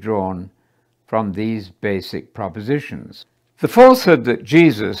to be drawn from these basic propositions. The falsehood that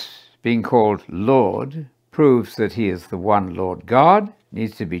Jesus, being called Lord, proves that he is the one Lord God,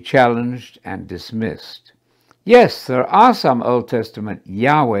 needs to be challenged and dismissed. Yes, there are some Old Testament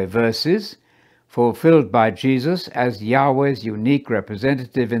Yahweh verses fulfilled by Jesus as Yahweh's unique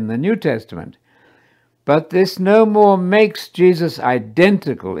representative in the New Testament, but this no more makes Jesus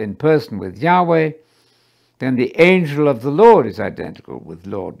identical in person with Yahweh than the angel of the Lord is identical with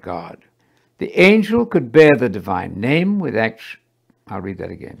Lord God. The angel could bear the divine name with I'll read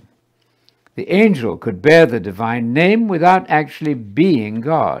that again. The angel could bear the divine name without actually being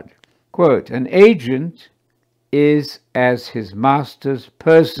God. Quote, "An agent is as his master's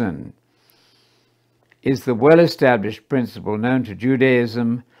person," is the well-established principle known to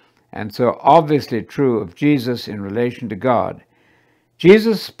Judaism and so obviously true of Jesus in relation to God.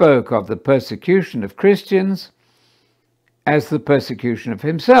 Jesus spoke of the persecution of Christians as the persecution of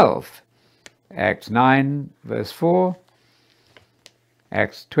himself. Acts 9, verse 4,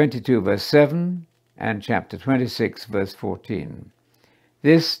 Acts 22, verse 7, and chapter 26, verse 14.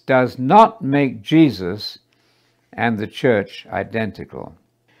 This does not make Jesus and the church identical.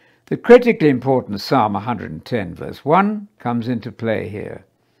 The critically important Psalm 110, verse 1, comes into play here,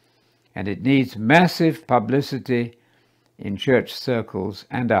 and it needs massive publicity in church circles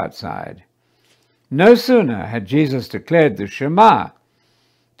and outside. No sooner had Jesus declared the Shema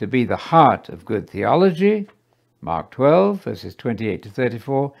to be the heart of good theology, Mark 12, verses 28 to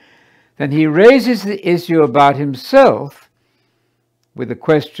 34, than he raises the issue about himself with a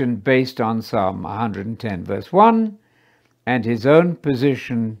question based on Psalm 110, verse 1, and his own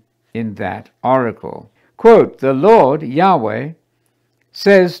position in that oracle. Quote, "The Lord, Yahweh,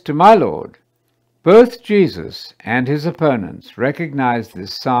 says to my Lord." Both Jesus and his opponents recognize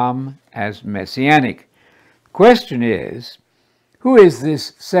this psalm as messianic. The question is, who is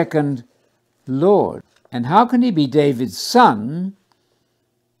this second Lord? And how can he be David's son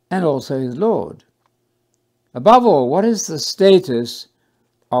and also his Lord? Above all, what is the status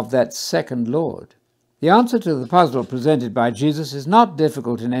of that second Lord? The answer to the puzzle presented by Jesus is not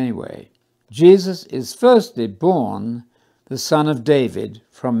difficult in any way. Jesus is firstly born the son of David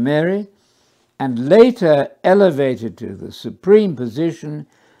from Mary, and later elevated to the supreme position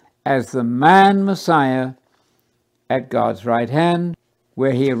as the man Messiah at God's right hand,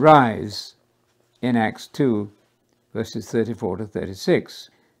 where he arrives in Acts 2, verses 34 to 36.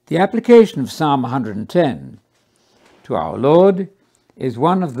 The application of Psalm 110 to our Lord is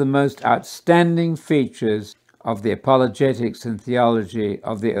one of the most outstanding features of the apologetics and theology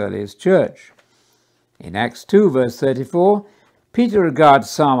of the earliest church. In Acts 2, verse 34, Peter regards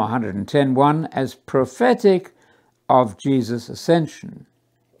Psalm 110:1 as prophetic of Jesus' ascension.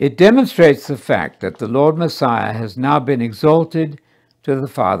 It demonstrates the fact that the Lord Messiah has now been exalted to the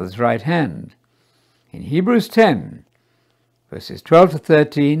Father's right hand. In Hebrews 10, verses 12 to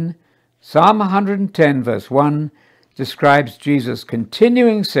 13, Psalm 110, verse 1, describes Jesus'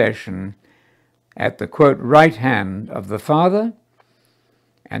 continuing session at the, quote, right hand of the Father,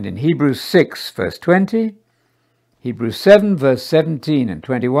 and in Hebrews 6, verse 20, Hebrews 7, verse 17 and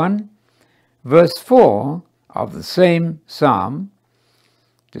 21, verse 4 of the same psalm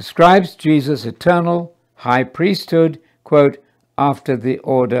describes Jesus' eternal high priesthood, quote, after the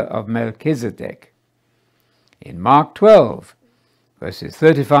order of Melchizedek. In Mark 12, verses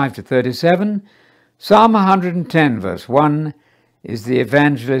 35 to 37, Psalm 110, verse 1, is the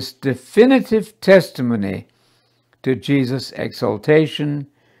evangelist's definitive testimony to Jesus' exaltation,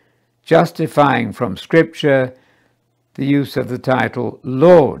 justifying from Scripture the use of the title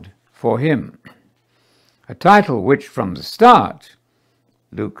Lord for him, a title which from the start,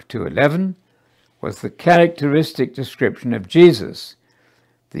 Luke 2:11, was the characteristic description of Jesus.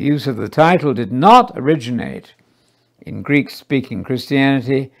 The use of the title did not originate in Greek-speaking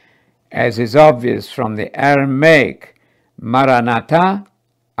Christianity as is obvious from the Aramaic Maranatha,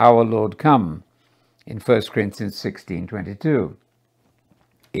 our Lord come, in 1 Corinthians 16:22.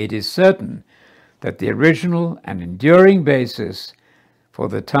 It is certain that the original and enduring basis for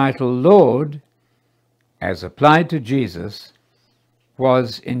the title Lord, as applied to Jesus,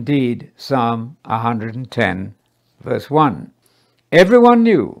 was indeed Psalm 110, verse 1. Everyone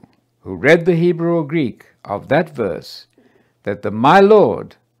knew, who read the Hebrew or Greek of that verse, that the my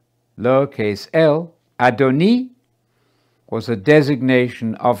Lord, lowercase l, Adoni, was a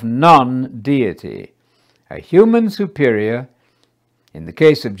designation of non-deity, a human superior, in the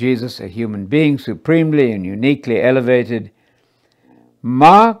case of Jesus, a human being supremely and uniquely elevated.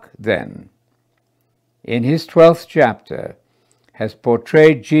 Mark, then, in his 12th chapter, has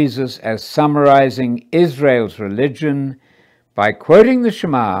portrayed Jesus as summarizing Israel's religion by quoting the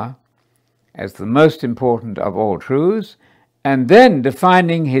Shema as the most important of all truths, and then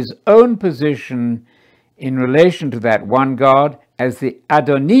defining his own position in relation to that one God as the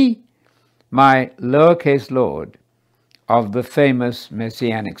Adoni, my lowercase Lord, of the famous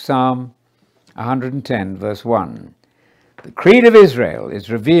Messianic Psalm 110, verse 1. The Creed of Israel is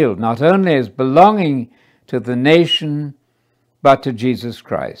revealed not only as belonging to the nation, but to Jesus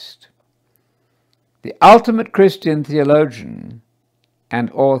Christ. The ultimate Christian theologian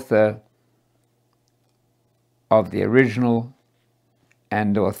and author of the original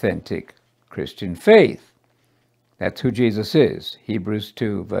and authentic Christian faith. That's who Jesus is, Hebrews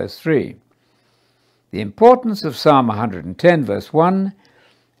 2, verse 3. The importance of Psalm 110, verse 1,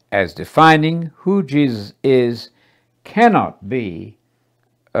 as defining who Jesus is, cannot be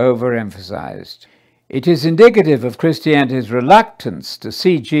overemphasized. It is indicative of Christianity's reluctance to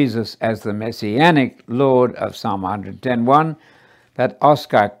see Jesus as the messianic Lord of Psalm 110:1 that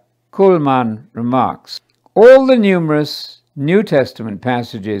Oscar Cullmann remarks. All the numerous New Testament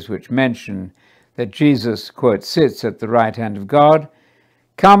passages which mention that Jesus, quote, sits at the right hand of God,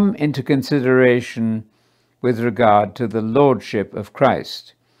 come into consideration with regard to the lordship of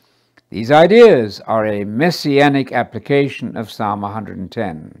Christ. These ideas are a messianic application of Psalm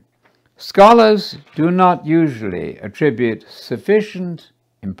 110. Scholars do not usually attribute sufficient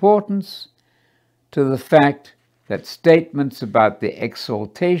importance to the fact that statements about the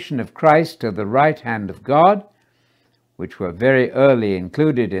exaltation of Christ to the right hand of God, which were very early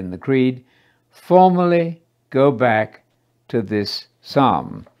included in the Creed, formally go back to this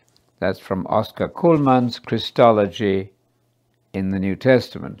psalm. That's from Oscar Cullmann's Christology in the New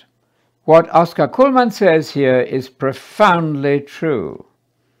Testament. What Oscar Cullmann says here is profoundly true.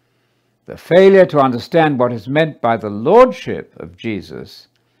 The failure to understand what is meant by the lordship of Jesus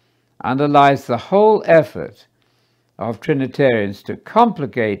underlies the whole effort of Trinitarians to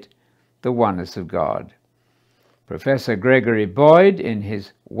complicate the oneness of God. Professor Gregory Boyd, in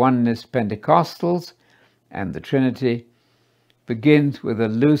his Oneness Pentecostals and the Trinity, begins with a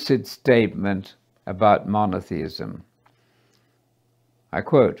lucid statement about monotheism. I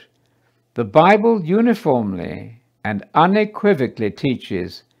quote, "The Bible uniformly and unequivocally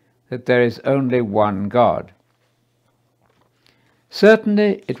teaches that there is only one God.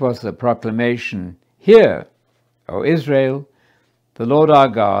 Certainly it was the proclamation, 'Hear, O Israel, the Lord our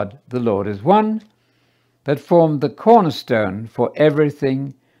God, the Lord is one,' that formed the cornerstone for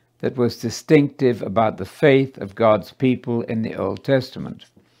everything that was distinctive about the faith of God's people in the Old Testament.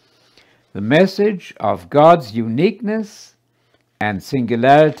 The message of God's uniqueness and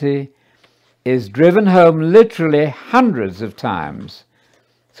singularity is driven home literally hundreds of times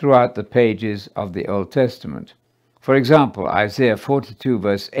throughout the pages of the Old Testament. For example, Isaiah 42,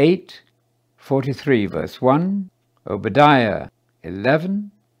 verse 8, 43, verse 1, Obadiah 11,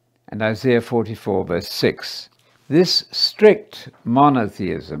 and Isaiah 44, verse 6. This strict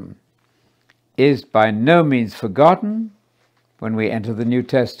monotheism is by no means forgotten when we enter the New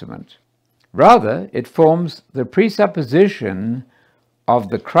Testament. Rather, it forms the presupposition of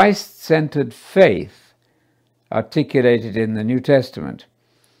the Christ-centered faith articulated in the New Testament.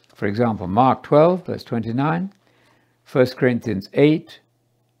 For example, Mark 12, verse 29, 1 Corinthians 8,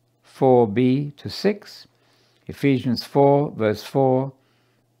 4b to 6, Ephesians 4, verse 4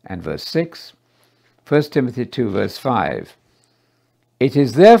 and verse 6, 1 Timothy 2, verse 5. It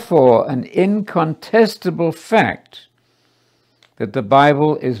is therefore an incontestable fact that the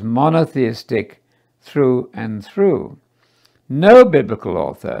Bible is monotheistic through and through. No biblical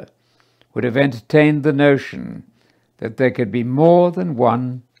author would have entertained the notion that there could be more than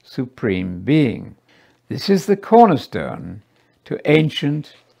one supreme being. This is the cornerstone to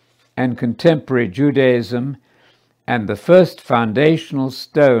ancient and contemporary Judaism and the first foundational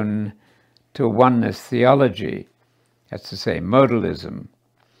stone to oneness theology, that's to say modalism,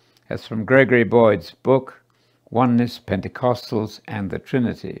 That's from Gregory Boyd's book, Oneness, Pentecostals, and the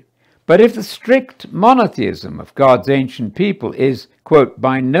Trinity. But if the strict monotheism of God's ancient people is, quote,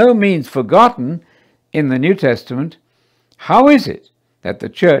 by no means forgotten in the New Testament, how is it that the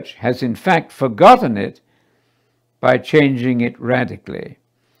Church has in fact forgotten it by changing it radically?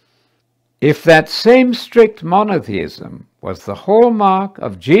 If that same strict monotheism was the hallmark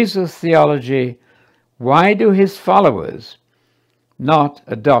of Jesus' theology, why do his followers not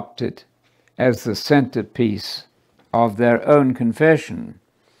adopt it as the centerpiece of their own confession?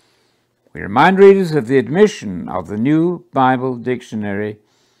 We remind readers of the admission of the New Bible Dictionary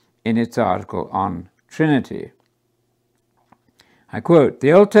in its article on Trinity. I quote,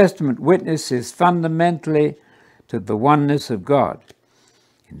 "The Old Testament witnesses fundamentally to the oneness of God.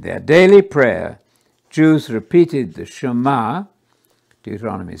 In their daily prayer, Jews repeated the Shema,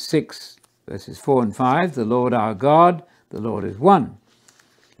 Deuteronomy 6, verses 4 and 5, the Lord our God, the Lord is one.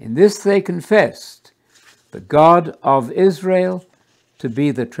 In this they confessed the God of Israel to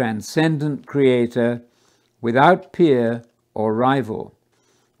be the transcendent creator without peer or rival.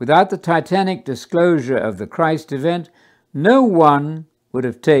 Without the titanic disclosure of the Christ event, no one would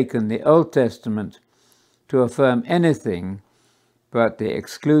have taken the Old Testament to affirm anything but the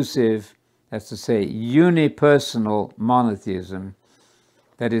exclusive, that's to say, unipersonal monotheism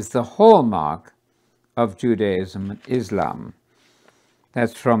that is the hallmark of Judaism and Islam."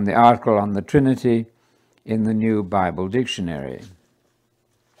 That's from the article on the Trinity in the New Bible Dictionary.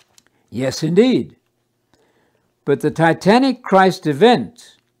 Yes, indeed. But the titanic Christ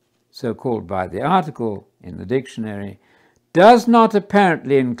event, so called by the article in the dictionary, does not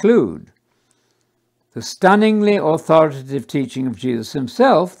apparently include the stunningly authoritative teaching of Jesus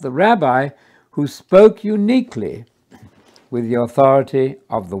himself, the rabbi who spoke uniquely with the authority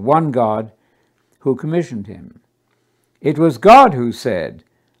of the one God who commissioned him. It was God who said,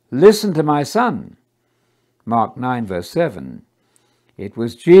 "Listen to my son," Mark 9, verse 7. It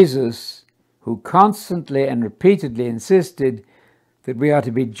was Jesus who constantly and repeatedly insisted that we are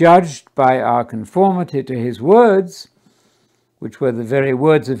to be judged by our conformity to his words, which were the very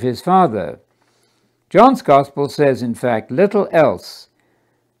words of his Father. John's Gospel says, in fact, little else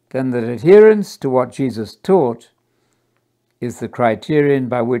than that adherence to what Jesus taught is the criterion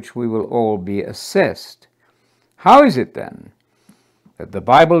by which we will all be assessed. How is it, then, that the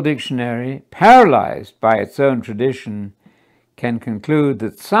Bible Dictionary, paralyzed by its own tradition, can conclude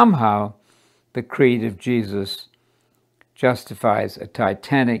that somehow the creed of Jesus justifies a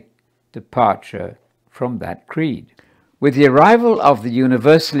titanic departure from that creed? With the arrival of the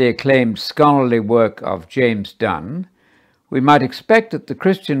universally acclaimed scholarly work of James Dunn, we might expect that the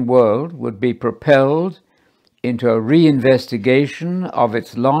Christian world would be propelled into a reinvestigation of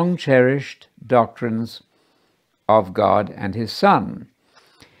its long-cherished doctrines of God and his Son.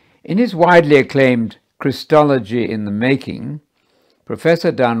 In his widely acclaimed Christology in the Making,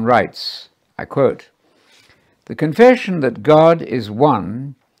 Professor Dunn writes, I quote, "The confession that God is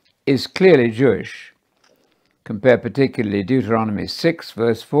one is clearly Jewish. Compare particularly Deuteronomy 6,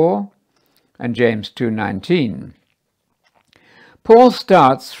 verse 4, and James 2:19. Paul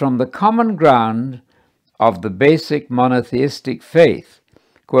starts from the common ground of the basic monotheistic faith.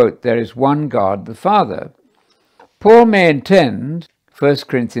 Quote, there is one God, the Father. Paul may intend 1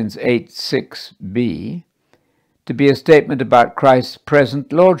 Corinthians 8:6b to be a statement about Christ's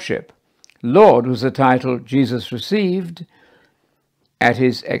present lordship. Lord was a title Jesus received at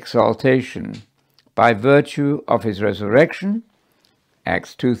his exaltation by virtue of his resurrection,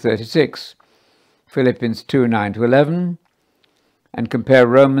 Acts 2:36, Philippians 2:9-11, and compare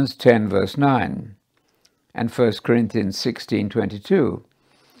Romans 10, verse 9, and 1 Corinthians 16:22.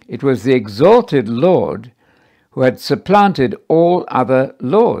 It was the exalted Lord who had supplanted all other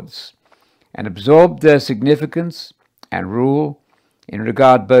lords and absorbed their significance and rule in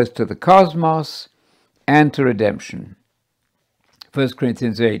regard both to the cosmos and to redemption. 1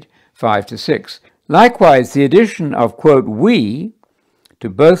 Corinthians 8, 5-6. Likewise, the addition of, quote, we to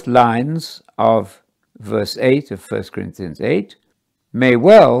both lines of verse 8 of 1 Corinthians 8 may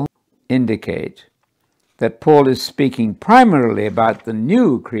well indicate that Paul is speaking primarily about the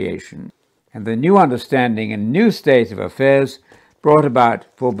new creation and the new understanding and new state of affairs brought about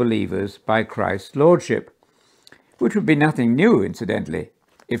for believers by Christ's lordship, which would be nothing new, incidentally,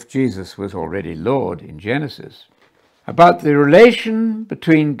 if Jesus was already Lord in Genesis. About the relation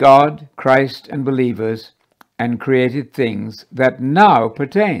between God, Christ, and believers and created things that now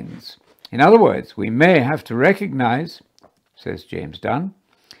pertains. In other words, we may have to recognize, says James Dunn,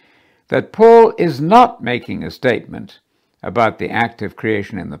 that Paul is not making a statement about the act of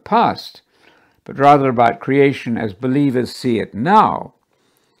creation in the past, but rather about creation as believers see it now.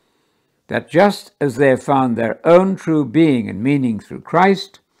 that just as they have found their own true being and meaning through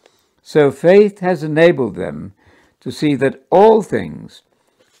Christ, so faith has enabled them to see that all things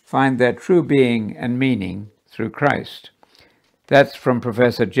find their true being and meaning through Christ. That's from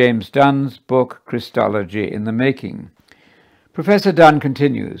Professor James Dunn's book, Christology in the Making. Professor Dunn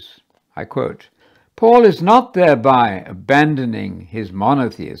continues, I quote, "Paul is not thereby abandoning his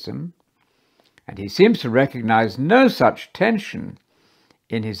monotheism, and he seems to recognize no such tension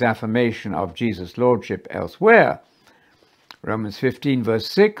in his affirmation of Jesus' lordship elsewhere. Romans 15, verse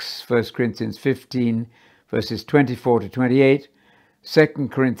 6, 1 Corinthians 15, verses 24 to 28, 2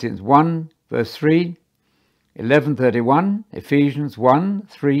 Corinthians 1, verse 3, 11:31, Ephesians 1,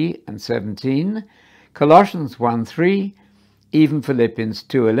 3 and 17, Colossians 1, 3, even Philippians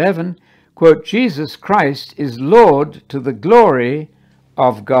 2:11, quote, Jesus Christ is Lord to the glory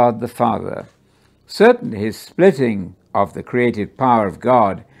of God the Father. Certainly his splitting of the creative power of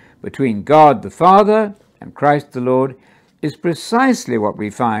God between God the Father and Christ the Lord is precisely what we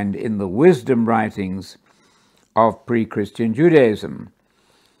find in the wisdom writings of pre-Christian Judaism.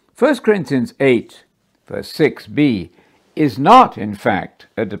 1 Corinthians 8, verse 6b, is not, in fact,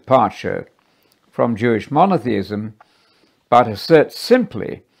 a departure from Jewish monotheism, but asserts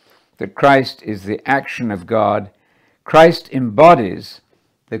simply that Christ is the action of God. Christ embodies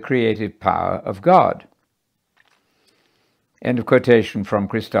the creative power of God. End of quotation from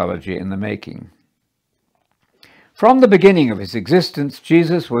Christology in the Making. From the beginning of his existence,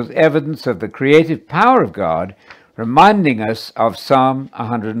 Jesus was evidence of the creative power of God, reminding us of Psalm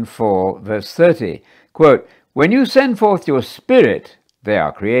 104, verse 30. Quote, when you send forth your Spirit, they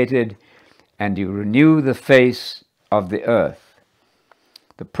are created, and you renew the face of the earth.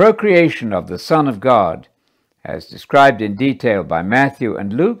 The procreation of the Son of God, as described in detail by Matthew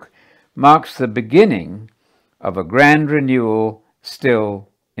and Luke, marks the beginning of a grand renewal still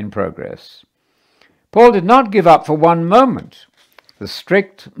in progress. Paul did not give up for one moment the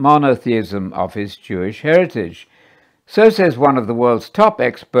strict monotheism of his Jewish heritage. So says one of the world's top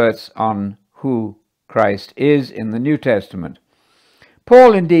experts on who Christ is in the New Testament.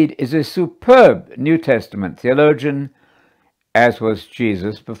 Paul, indeed, is a superb New Testament theologian, as was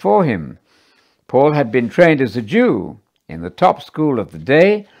Jesus before him. Paul had been trained as a Jew in the top school of the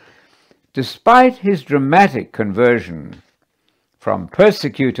day. Despite his dramatic conversion from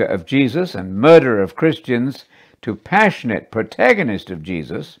persecutor of Jesus and murderer of Christians to passionate protagonist of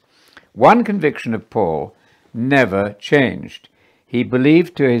Jesus, one conviction of Paul never changed. He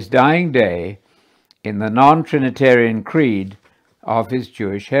believed to his dying day in the non-Trinitarian creed of his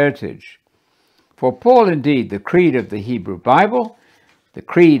Jewish heritage. For Paul, indeed, the creed of the Hebrew Bible, the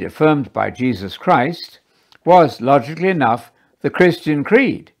creed affirmed by Jesus Christ, was, logically enough, the Christian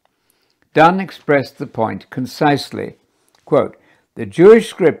creed. Dunn expressed the point concisely. Quote, the Jewish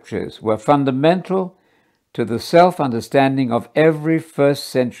scriptures were fundamental to the self-understanding of every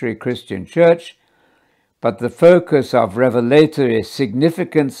first-century Christian church, but the focus of revelatory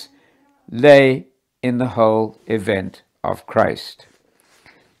significance lay in the whole event of Christ.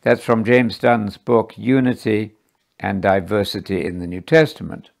 That's from James Dunn's book, Unity and Diversity in the New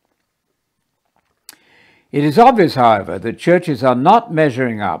Testament. It is obvious, however, that churches are not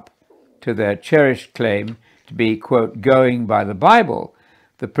measuring up to their cherished claim to be, quote, going by the Bible,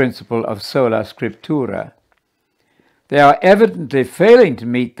 the principle of sola scriptura. They are evidently failing to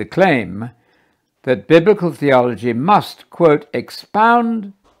meet the claim that biblical theology must, quote,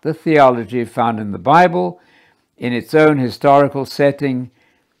 expound the theology found in the Bible in its own historical setting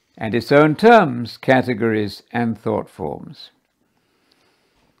and its own terms, categories, and thought forms.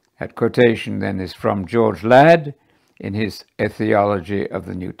 That quotation then is from George Ladd in his A Theology of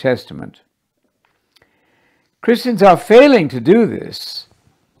the New Testament. Christians are failing to do this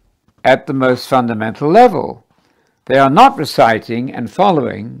at the most fundamental level. They are not reciting and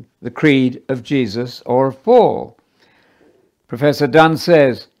following the creed of Jesus or of Paul. Professor Dunn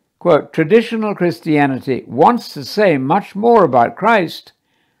says, quote, traditional Christianity wants to say much more about Christ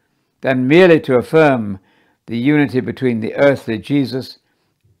than merely to affirm the unity between the earthly Jesus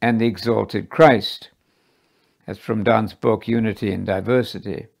and the exalted Christ. That's from Dunn's book, Unity and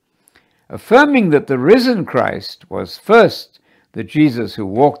Diversity. Affirming that the risen Christ was first the Jesus who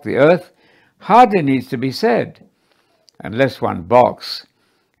walked the earth hardly needs to be said, unless one balks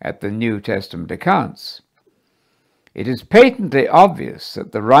at the New Testament accounts. It is patently obvious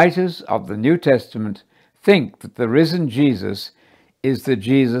that the writers of the New Testament think that the risen Jesus is the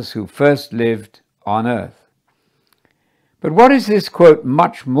Jesus who first lived on earth. But what is this, quote,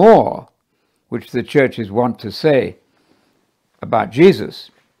 much more, which the churches want to say about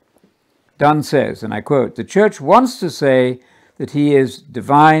Jesus? Dunn says, and I quote, the church wants to say that he is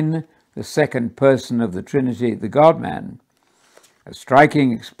divine, the second person of the Trinity, the God-man. A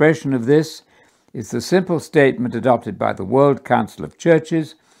striking expression of this is the simple statement adopted by the World Council of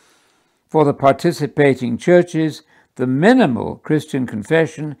Churches. For the participating churches, the minimal Christian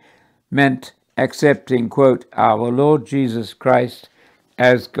confession meant accepting, quote, our Lord Jesus Christ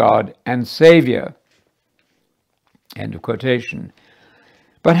as God and Savior, end of quotation.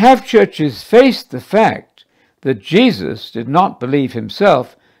 But have churches faced the fact that Jesus did not believe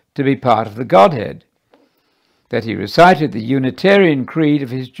himself to be part of the Godhead, that he recited the Unitarian creed of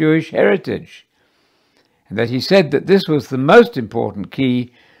his Jewish heritage, and that he said that this was the most important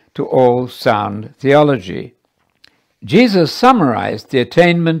key to all sound theology? Jesus summarized the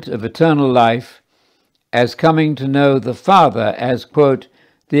attainment of eternal life as coming to know the Father as, quote,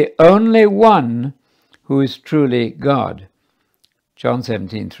 the only one who is truly God. John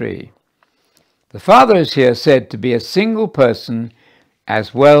 17:3. The Father is here said to be a single person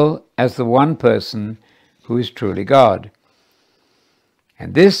as well as the one person who is truly God.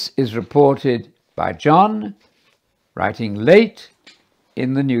 And this is reported by John, writing late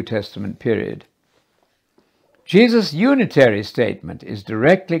in the New Testament period. Jesus' unitary statement is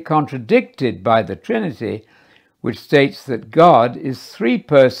directly contradicted by the Trinity, which states that God is three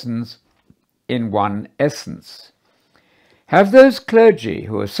persons in one essence. Have those clergy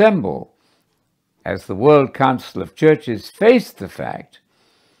who assemble as the World Council of Churches faced the fact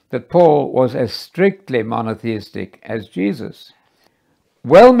that Paul was as strictly monotheistic as Jesus?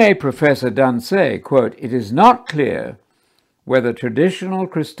 Well may Professor Dunn say, quote, it is not clear whether traditional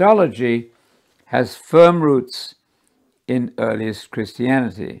Christology has firm roots in earliest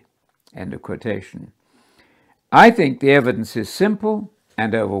Christianity, end of quotation. I think the evidence is simple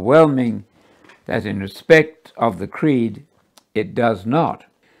and overwhelming that in respect of the creed, it does not.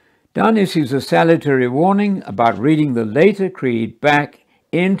 Dunn issues a salutary warning about reading the later creed back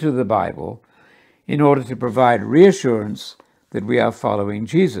into the Bible in order to provide reassurance that we are following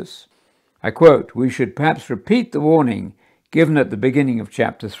Jesus. I quote, we should perhaps repeat the warning given at the beginning of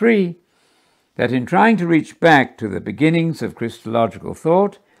chapter 3, that in trying to reach back to the beginnings of Christological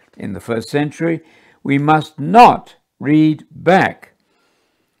thought in the first century, we must not read back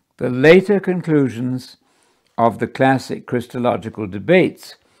the later conclusions of the classic Christological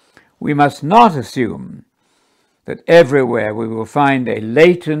debates. We must not assume that everywhere we will find a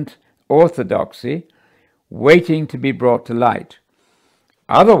latent orthodoxy waiting to be brought to light.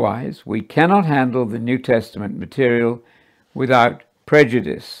 Otherwise, we cannot handle the New Testament material without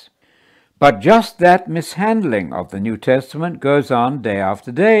prejudice. But just that mishandling of the New Testament goes on day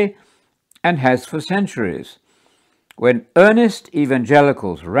after day and has for centuries. When earnest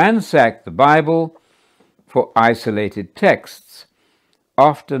evangelicals ransack the Bible for isolated texts,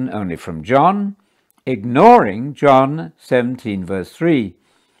 often only from John, ignoring John 17 verse 3,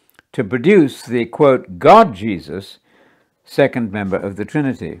 to produce the, quote, God Jesus, second member of the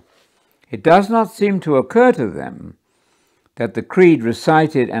Trinity, it does not seem to occur to them that the creed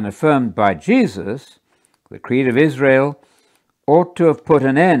recited and affirmed by Jesus, the Creed of Israel, ought to have put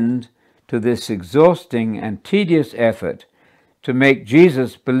an end to this exhausting and tedious effort to make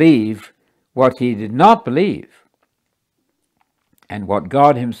Jesus believe what he did not believe, and what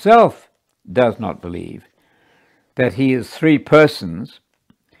God himself does not believe, that he is three persons,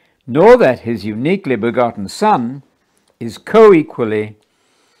 nor that his uniquely begotten Son is co-equally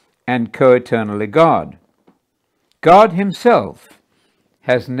and co-eternally God. God himself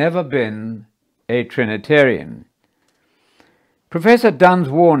has never been a Trinitarian. Professor Dunn's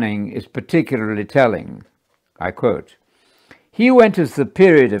warning is particularly telling. I quote, he who enters the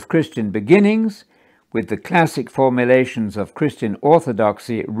period of Christian beginnings with the classic formulations of Christian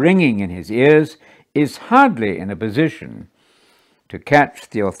orthodoxy ringing in his ears is hardly in a position to catch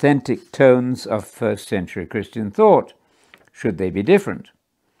the authentic tones of first-century Christian thought, should they be different.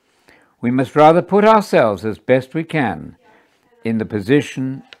 We must rather put ourselves as best we can in the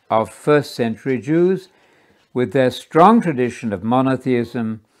position of first-century Jews with their strong tradition of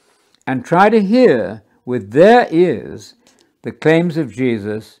monotheism and try to hear with their ears the claims of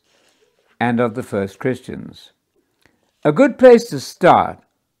Jesus and of the first Christians. A good place to start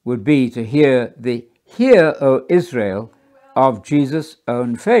would be to hear the "Hear, O Israel," of Jesus'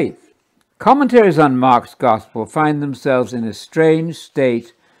 own faith. Commentaries on Mark's Gospel find themselves in a strange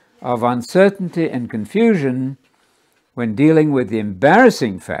state of uncertainty and confusion when dealing with the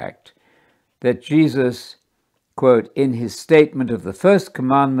embarrassing fact that Jesus, quote, in his statement of the first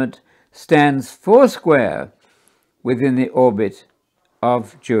commandment, stands foursquare within the orbit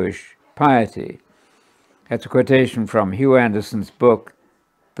of Jewish piety. That's a quotation from Hugh Anderson's book,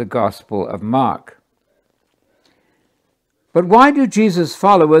 The Gospel of Mark. But why do Jesus'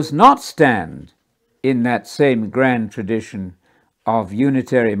 followers not stand in that same grand tradition of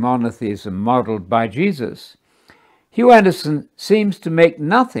unitary monotheism modeled by Jesus? Hugh Anderson seems to make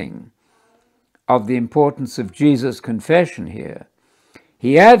nothing of the importance of Jesus' confession here.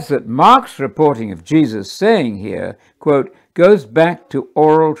 He adds that Mark's reporting of Jesus saying here, quote, goes back to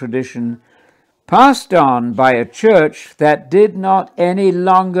oral tradition passed on by a church that did not any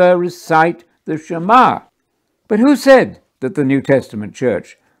longer recite the Shema. But who said that the New Testament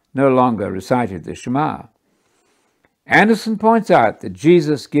church no longer recited the Shema? Anderson points out that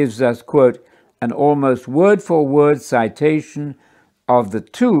Jesus gives us, quote, an almost word-for-word citation of the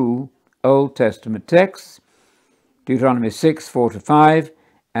two Old Testament texts, Deuteronomy 6, 4-5,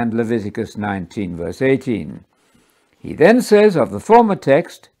 and Leviticus 19, verse 18. He then says of the former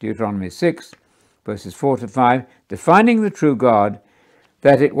text, Deuteronomy 6, verses 4-5, defining the true God,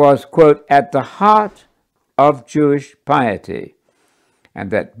 that it was, quote, at the heart of Jewish piety,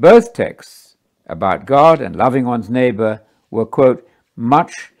 and that both texts about God and loving one's neighbor were, quote,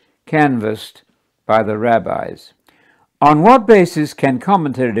 much canvassed by the rabbis. On what basis can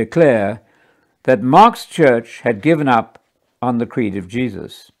commentary declare that Mark's church had given up on the creed of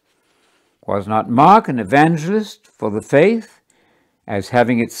Jesus? Was not Mark an evangelist for the faith as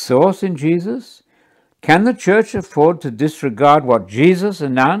having its source in Jesus? Can the church afford to disregard what Jesus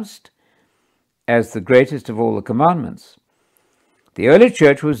announced as the greatest of all the commandments? The early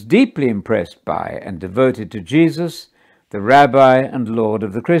church was deeply impressed by and devoted to Jesus, the rabbi and Lord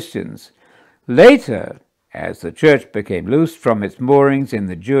of the Christians. Later, as the church became loosed from its moorings in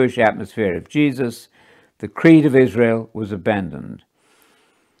the Jewish atmosphere of Jesus, the creed of Israel was abandoned.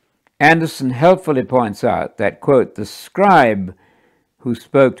 Anderson helpfully points out that, quote, the scribe who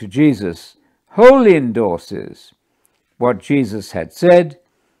spoke to Jesus wholly endorses what Jesus had said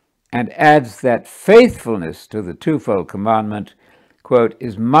and adds that faithfulness to the twofold commandment, quote,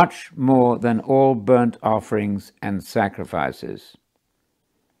 is much more than all burnt offerings and sacrifices.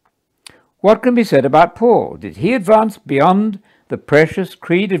 What can be said about Paul? Did he advance beyond the precious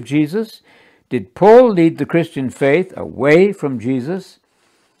creed of Jesus? Did Paul lead the Christian faith away from Jesus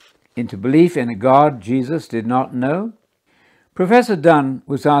into belief in a God Jesus did not know? Professor Dunn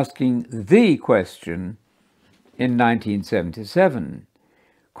was asking the question in 1977.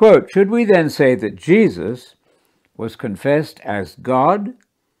 Quote, should we then say that Jesus was confessed as God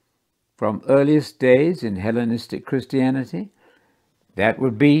from earliest days in Hellenistic Christianity? That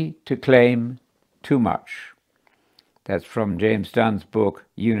would be to claim too much. That's from James Dunn's book,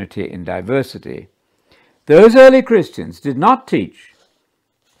 Unity in Diversity. Those early Christians did not teach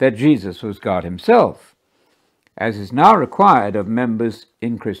that Jesus was God himself, as is now required of members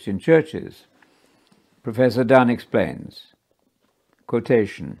in Christian churches. Professor Dunn explains,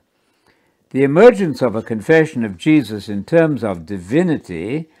 quotation, the emergence of a confession of Jesus in terms of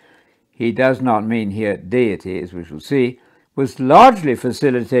divinity, he does not mean here deity, as we shall see, was largely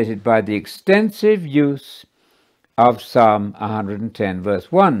facilitated by the extensive use of Psalm 110,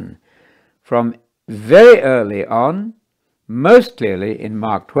 verse 1, from very early on, most clearly in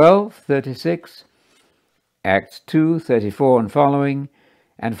Mark 12, 36, Acts 2, 34 and following,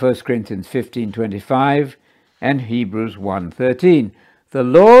 and 1 Corinthians 15, 25, and Hebrews 1, 13. The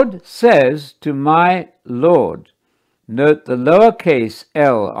Lord says to my Lord. Note the lowercase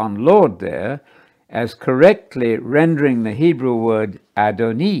l on Lord there as correctly rendering the Hebrew word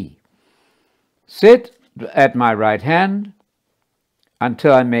Adoni. Sit at my right hand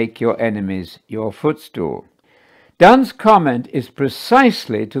until I make your enemies your footstool. Dunn's comment is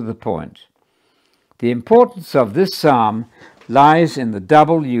precisely to the point. The importance of this psalm lies in the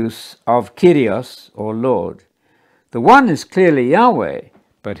double use of Kyrios, or Lord. The one is clearly Yahweh,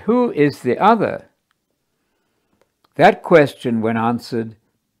 but who is the other? That question, when answered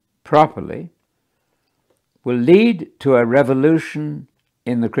properly, will lead to a revolution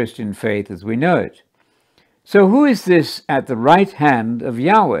in the Christian faith as we know it. So who is this at the right hand of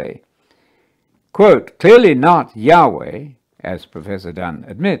Yahweh? Quote, clearly not Yahweh, as Professor Dunn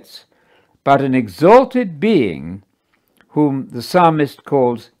admits, but an exalted being whom the psalmist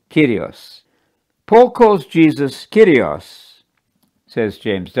calls Kyrios. Paul calls Jesus Kyrios, says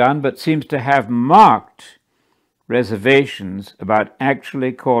James Dunn, but seems to have marked reservations about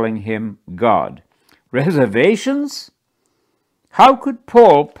actually calling him God. Reservations? How could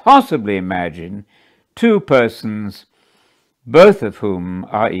Paul possibly imagine two persons, both of whom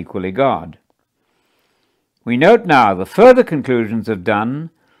are equally God? We note now the further conclusions of Dunn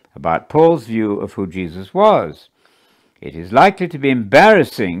about Paul's view of who Jesus was. It is likely to be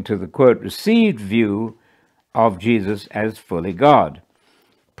embarrassing to the, quote, received view of Jesus as fully God.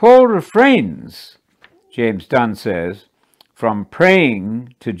 Paul refrains, James Dunn says, from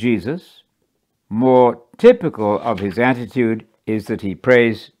praying to Jesus. More typical of his attitude is that he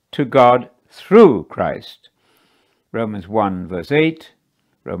prays to God through Christ. Romans 1 verse 8,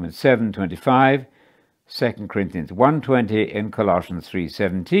 Romans 7:25, 2 Corinthians 1:20, and Colossians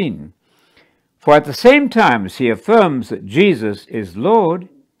 3:17. For at the same time as he affirms that Jesus is Lord,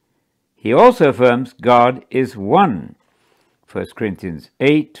 he also affirms God is one. 1 Corinthians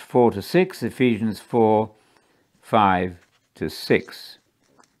 8, 4-6, Ephesians 4, 5-6.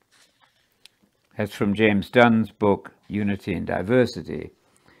 That's from James Dunn's book, Unity and Diversity.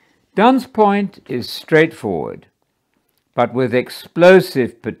 Dunn's point is straightforward, but with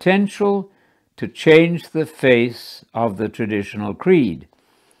explosive potential to change the face of the traditional creed.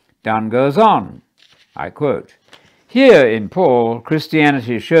 Dunn goes on, I quote, "Here in Paul,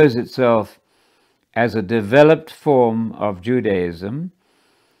 Christianity shows itself as a developed form of Judaism,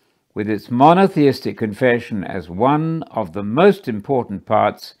 with its monotheistic confession as one of the most important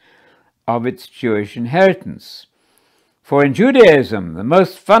parts of its Jewish inheritance. For in Judaism, the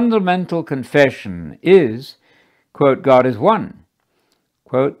most fundamental confession is, quote, God is one.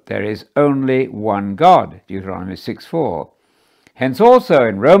 Quote, there is only one God, Deuteronomy 6:4. Hence also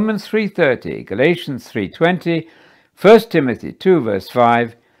in Romans 3:30, Galatians 3:20, 1 Timothy 2 verse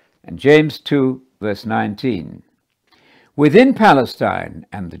 5, and James 2 verse 19. Within Palestine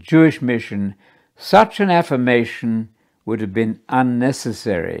and the Jewish mission, such an affirmation would have been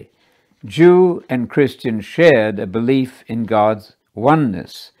unnecessary. Jew and Christian shared a belief in God's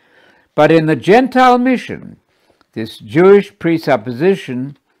oneness. But in the Gentile mission, this Jewish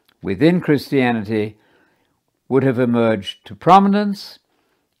presupposition within Christianity would have emerged to prominence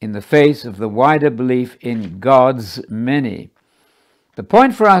in the face of the wider belief in God's many. The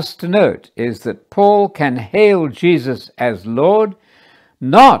point for us to note is that Paul can hail Jesus as Lord,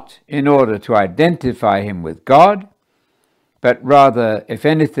 not in order to identify him with God, but rather, if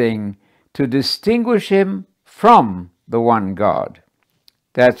anything, to distinguish him from the one God.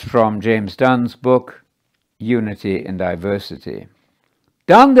 That's from James Dunn's book, Unity and Diversity.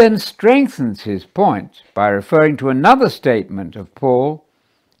 Dunn then strengthens his point by referring to another statement of Paul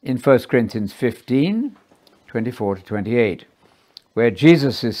in 1 Corinthians 15, 24-28, where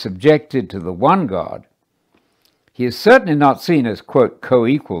Jesus is subjected to the one God. He is certainly not seen as, quote,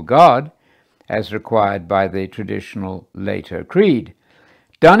 co-equal God, as required by the traditional later creed.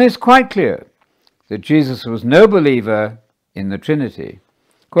 Dunn is quite clear that Jesus was no believer in the Trinity.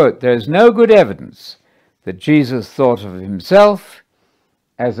 Quote, there is no good evidence that Jesus thought of himself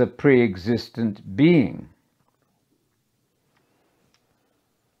as a pre-existent being.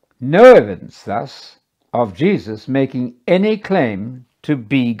 No evidence, thus, of Jesus making any claim to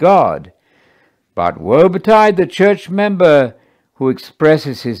be God. But woe betide the church member who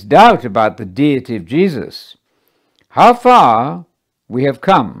expresses his doubt about the deity of Jesus. How far we have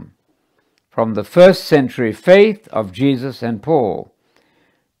come from the first century faith of Jesus and Paul.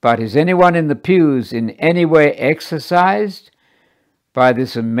 But is anyone in the pews in any way exercised by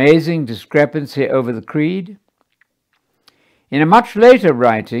this amazing discrepancy over the creed? In a much later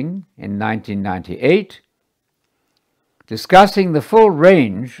writing, in 1998, discussing the full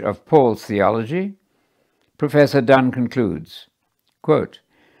range of Paul's theology, Professor Dunn concludes, quote,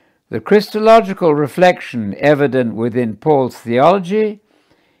 the Christological reflection evident within Paul's theology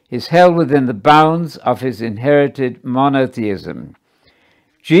is held within the bounds of his inherited monotheism.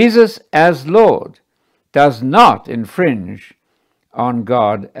 Jesus as Lord does not infringe on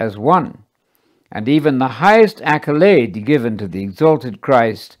God as one, and even the highest accolade given to the exalted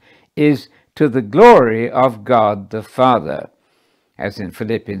Christ is to the glory of God the Father, as in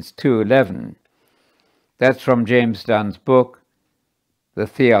Philippians 2:11. That's from James Dunn's book, The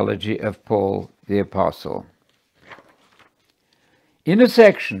Theology of Paul the Apostle. In a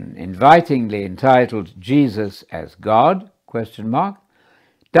section invitingly entitled Jesus as God, ?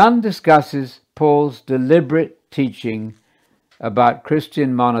 Dunn discusses Paul's deliberate teaching about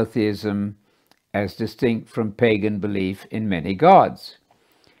Christian monotheism as distinct from pagan belief in many gods.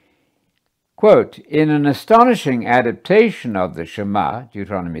 Quote, in an astonishing adaptation of the Shema,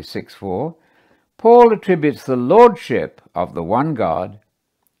 Deuteronomy 6:4, Paul attributes the lordship of the one God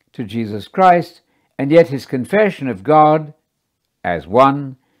to Jesus Christ, and yet his confession of God as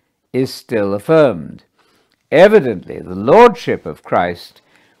one is still affirmed. Evidently, the lordship of Christ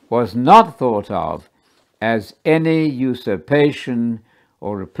was not thought of as any usurpation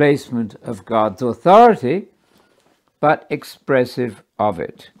or replacement of God's authority, but expressive of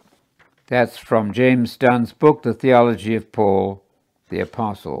it. That's from James Dunn's book, The Theology of Paul the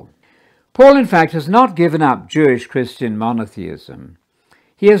Apostle. Paul, in fact, has not given up Jewish Christian monotheism.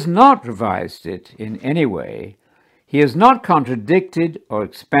 He has not revised it in any way. He has not contradicted or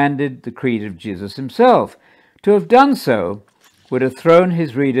expanded the creed of Jesus himself. To have done so would have thrown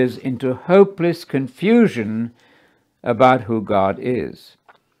his readers into hopeless confusion about who God is.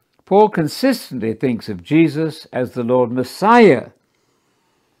 Paul consistently thinks of Jesus as the Lord Messiah,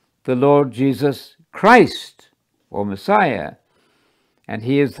 the Lord Jesus Christ, or Messiah, and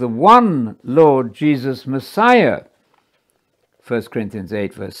he is the one Lord Jesus Messiah, 1 Corinthians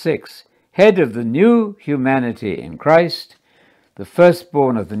 8, verse 6, head of the new humanity in Christ, the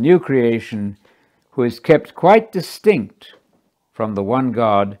firstborn of the new creation, who is kept quite distinct from the one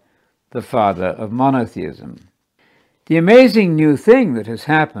God, the Father of monotheism. The amazing new thing that has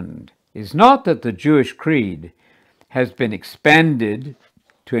happened is not that the Jewish creed has been expanded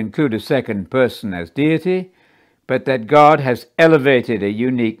to include a second person as deity, but that God has elevated a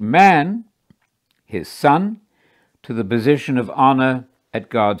unique man, his Son, to the position of honor at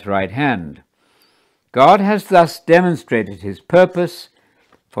God's right hand. God has thus demonstrated his purpose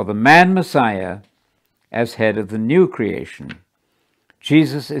for the man Messiah as head of the new creation.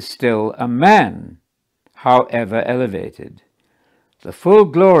 Jesus is still a man, however elevated. The full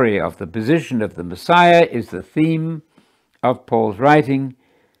glory of the position of the Messiah is the theme of Paul's writing,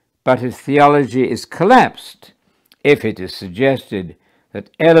 but his theology is collapsed if it is suggested that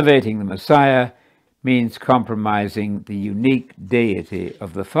elevating the Messiah means compromising the unique deity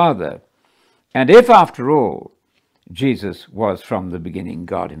of the Father. And if, after all, Jesus was from the beginning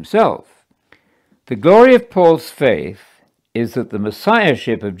God himself. The glory of Paul's faith is that the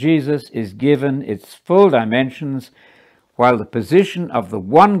Messiahship of Jesus is given its full dimensions, while the position of the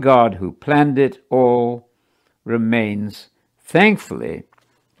one God who planned it all remains, thankfully,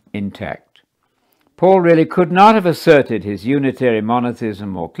 intact. Paul really could not have asserted his unitary monotheism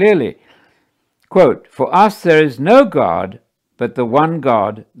more clearly. Quote, "For us there is no God but the one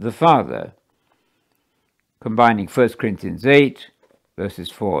God, the Father," combining 1 Corinthians 8,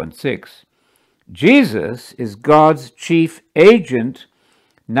 verses 4 and 6. Jesus is God's chief agent,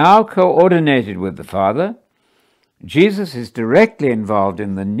 now coordinated with the Father. Jesus is directly involved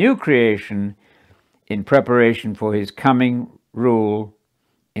in the new creation in preparation for his coming rule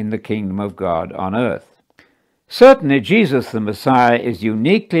in the kingdom of God on earth. Certainly, Jesus the Messiah is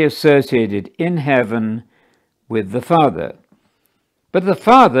uniquely associated in heaven with the Father. But the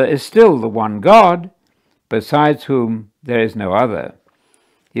Father is still the one God, besides whom there is no other.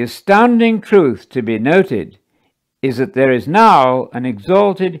 The astounding truth to be noted is that there is now an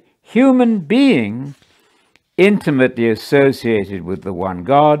exalted human being intimately associated with the one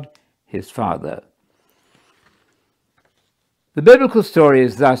God, his Father. The biblical story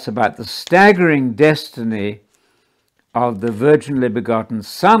is thus about the staggering destiny of the virginally begotten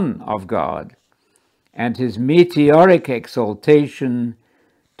Son of God and his meteoric exaltation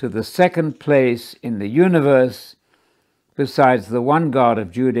to the second place in the universe besides the one God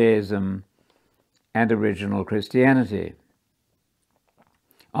of Judaism and original Christianity.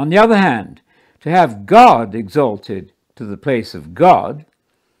 On the other hand, to have God exalted to the place of God,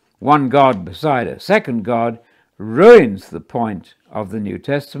 one God beside a second God, ruins the point of the New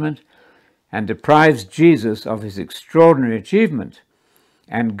Testament and deprives Jesus of his extraordinary achievement,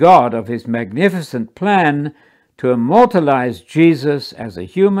 and God of his magnificent plan to immortalize Jesus as a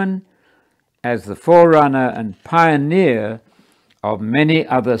human, as the forerunner and pioneer of many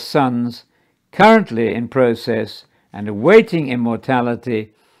other sons currently in process and awaiting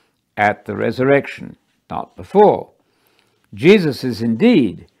immortality at the resurrection, not before. Jesus is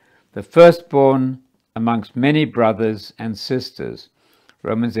indeed the firstborn amongst many brothers and sisters,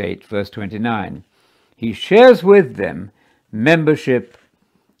 Romans 8, verse 29. He shares with them membership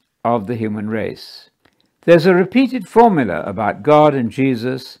of the human race. There's a repeated formula about God and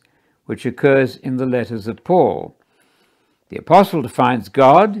Jesus which occurs in the letters of Paul. The apostle defines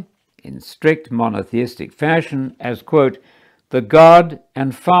God in strict monotheistic fashion as, quote, "the God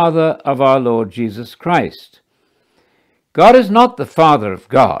and Father of our Lord Jesus Christ." God is not the Father of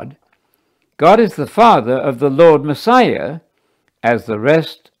God. God is the Father of the Lord Messiah, as the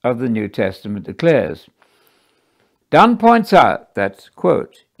rest of the New Testament declares. Dunn points out that,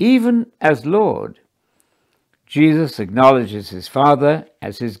 quote, "even as Lord, Jesus acknowledges his Father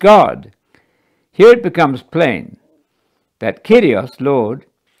as his God." Here it becomes plain that Kyrios, Lord,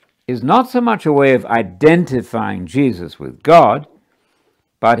 is not so much a way of identifying Jesus with God,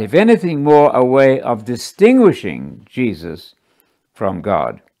 but if anything more, a way of distinguishing Jesus from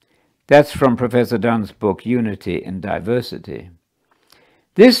God. That's from Professor Dunn's book, Unity in Diversity.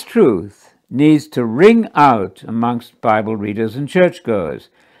 This truth needs to ring out amongst Bible readers and churchgoers.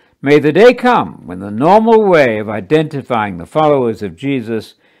 May the day come when the normal way of identifying the followers of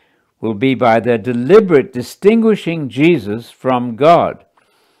Jesus will be by their deliberate distinguishing Jesus from God.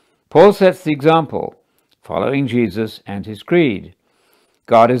 Paul sets the example, following Jesus and his creed.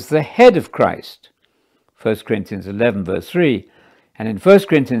 God is the head of Christ, 1 Corinthians 11, verse 3, and in 1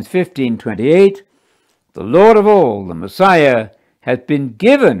 Corinthians 15:28, the Lord of all, the Messiah, has been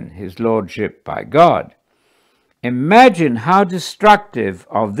given his lordship by God. Imagine how destructive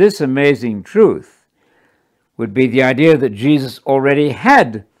of this amazing truth would be the idea that Jesus already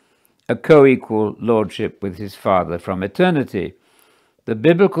had a co-equal lordship with his Father from eternity. The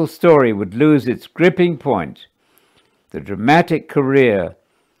biblical story would lose its gripping point, the dramatic career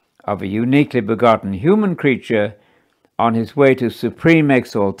of a uniquely begotten human creature on his way to supreme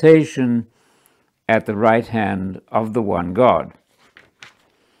exaltation at the right hand of the one God.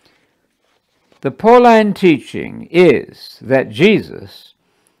 The Pauline teaching is that Jesus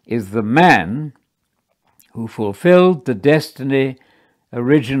is the man who fulfilled the destiny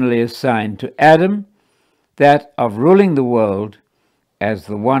originally assigned to Adam, that of ruling the world as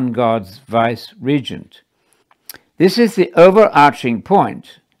the one God's vice-regent. This is the overarching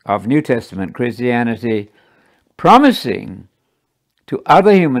point of New Testament Christianity, promising to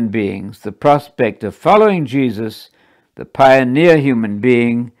other human beings the prospect of following Jesus, the pioneer human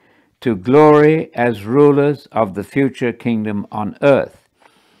being, to glory as rulers of the future kingdom on earth.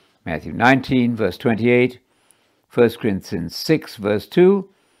 Matthew 19, verse 28, 1 Corinthians 6, verse 2,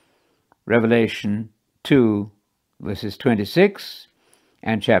 Revelation 2, verses 26,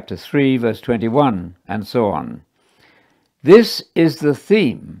 and chapter 3, verse 21, and so on. This is the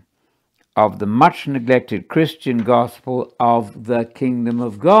theme of the much-neglected Christian gospel of the kingdom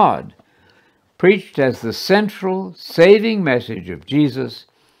of God, preached as the central saving message of Jesus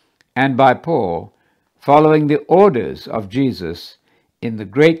and by Paul, following the orders of Jesus in the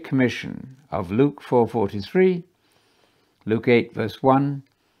Great Commission of Luke 4:43, Luke 8, verse 1,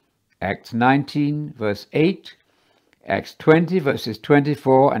 Acts 19, verse 8, Acts 20, verses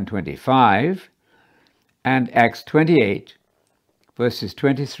 24 and 25, and Acts 28, verses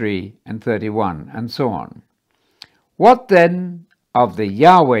 23 and 31, and so on. What then of the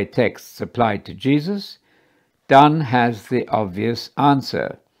Yahweh texts applied to Jesus? Dunn has the obvious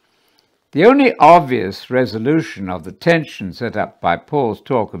answer. The only obvious resolution of the tension set up by Paul's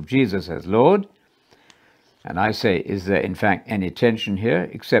talk of Jesus as Lord, and I say, is there in fact any tension here,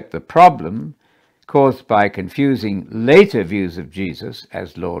 except the problem caused by confusing later views of Jesus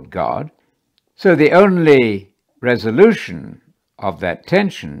as Lord God? So the only resolution of that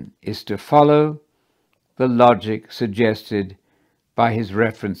tension is to follow the logic suggested by his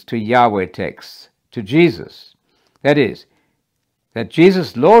reference to Yahweh texts to Jesus. That is, that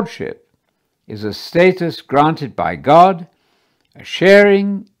Jesus' lordship is a status granted by God, a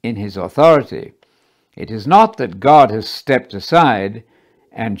sharing in his authority. It is not that God has stepped aside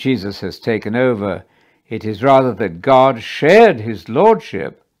and Jesus has taken over. It is rather that God shared his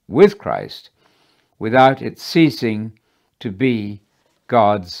lordship with Christ without it ceasing to be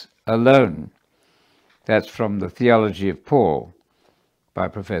God's alone. That's from the Theology of Paul by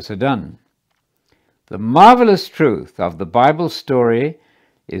Professor Dunn. The marvelous truth of the Bible story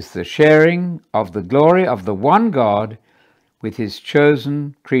is the sharing of the glory of the one God with his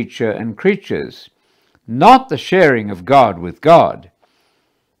chosen creature and creatures, not the sharing of God with God,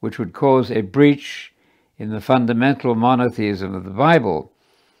 which would cause a breach in the fundamental monotheism of the Bible,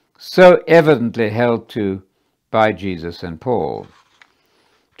 so evidently held to by Jesus and Paul.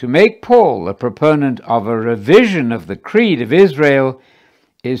 To make Paul a proponent of a revision of the creed of Israel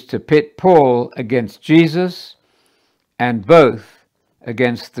is to pit Paul against Jesus and both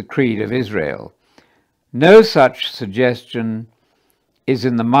against the creed of Israel. No such suggestion is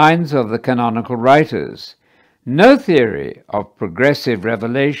in the minds of the canonical writers. No theory of progressive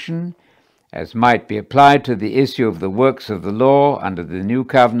revelation, as might be applied to the issue of the works of the law under the New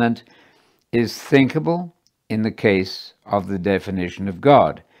Covenant, is thinkable in the case of the definition of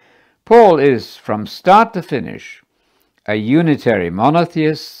God. Paul is, from start to finish, a unitary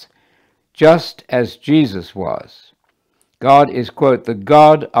monotheist, just as Jesus was. God is, quote, the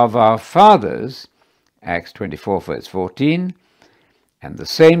God of our fathers, Acts 24, verse 14, and the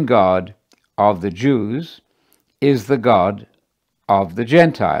same God of the Jews is the God of the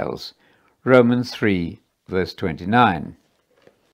Gentiles, Romans 3, verse 29.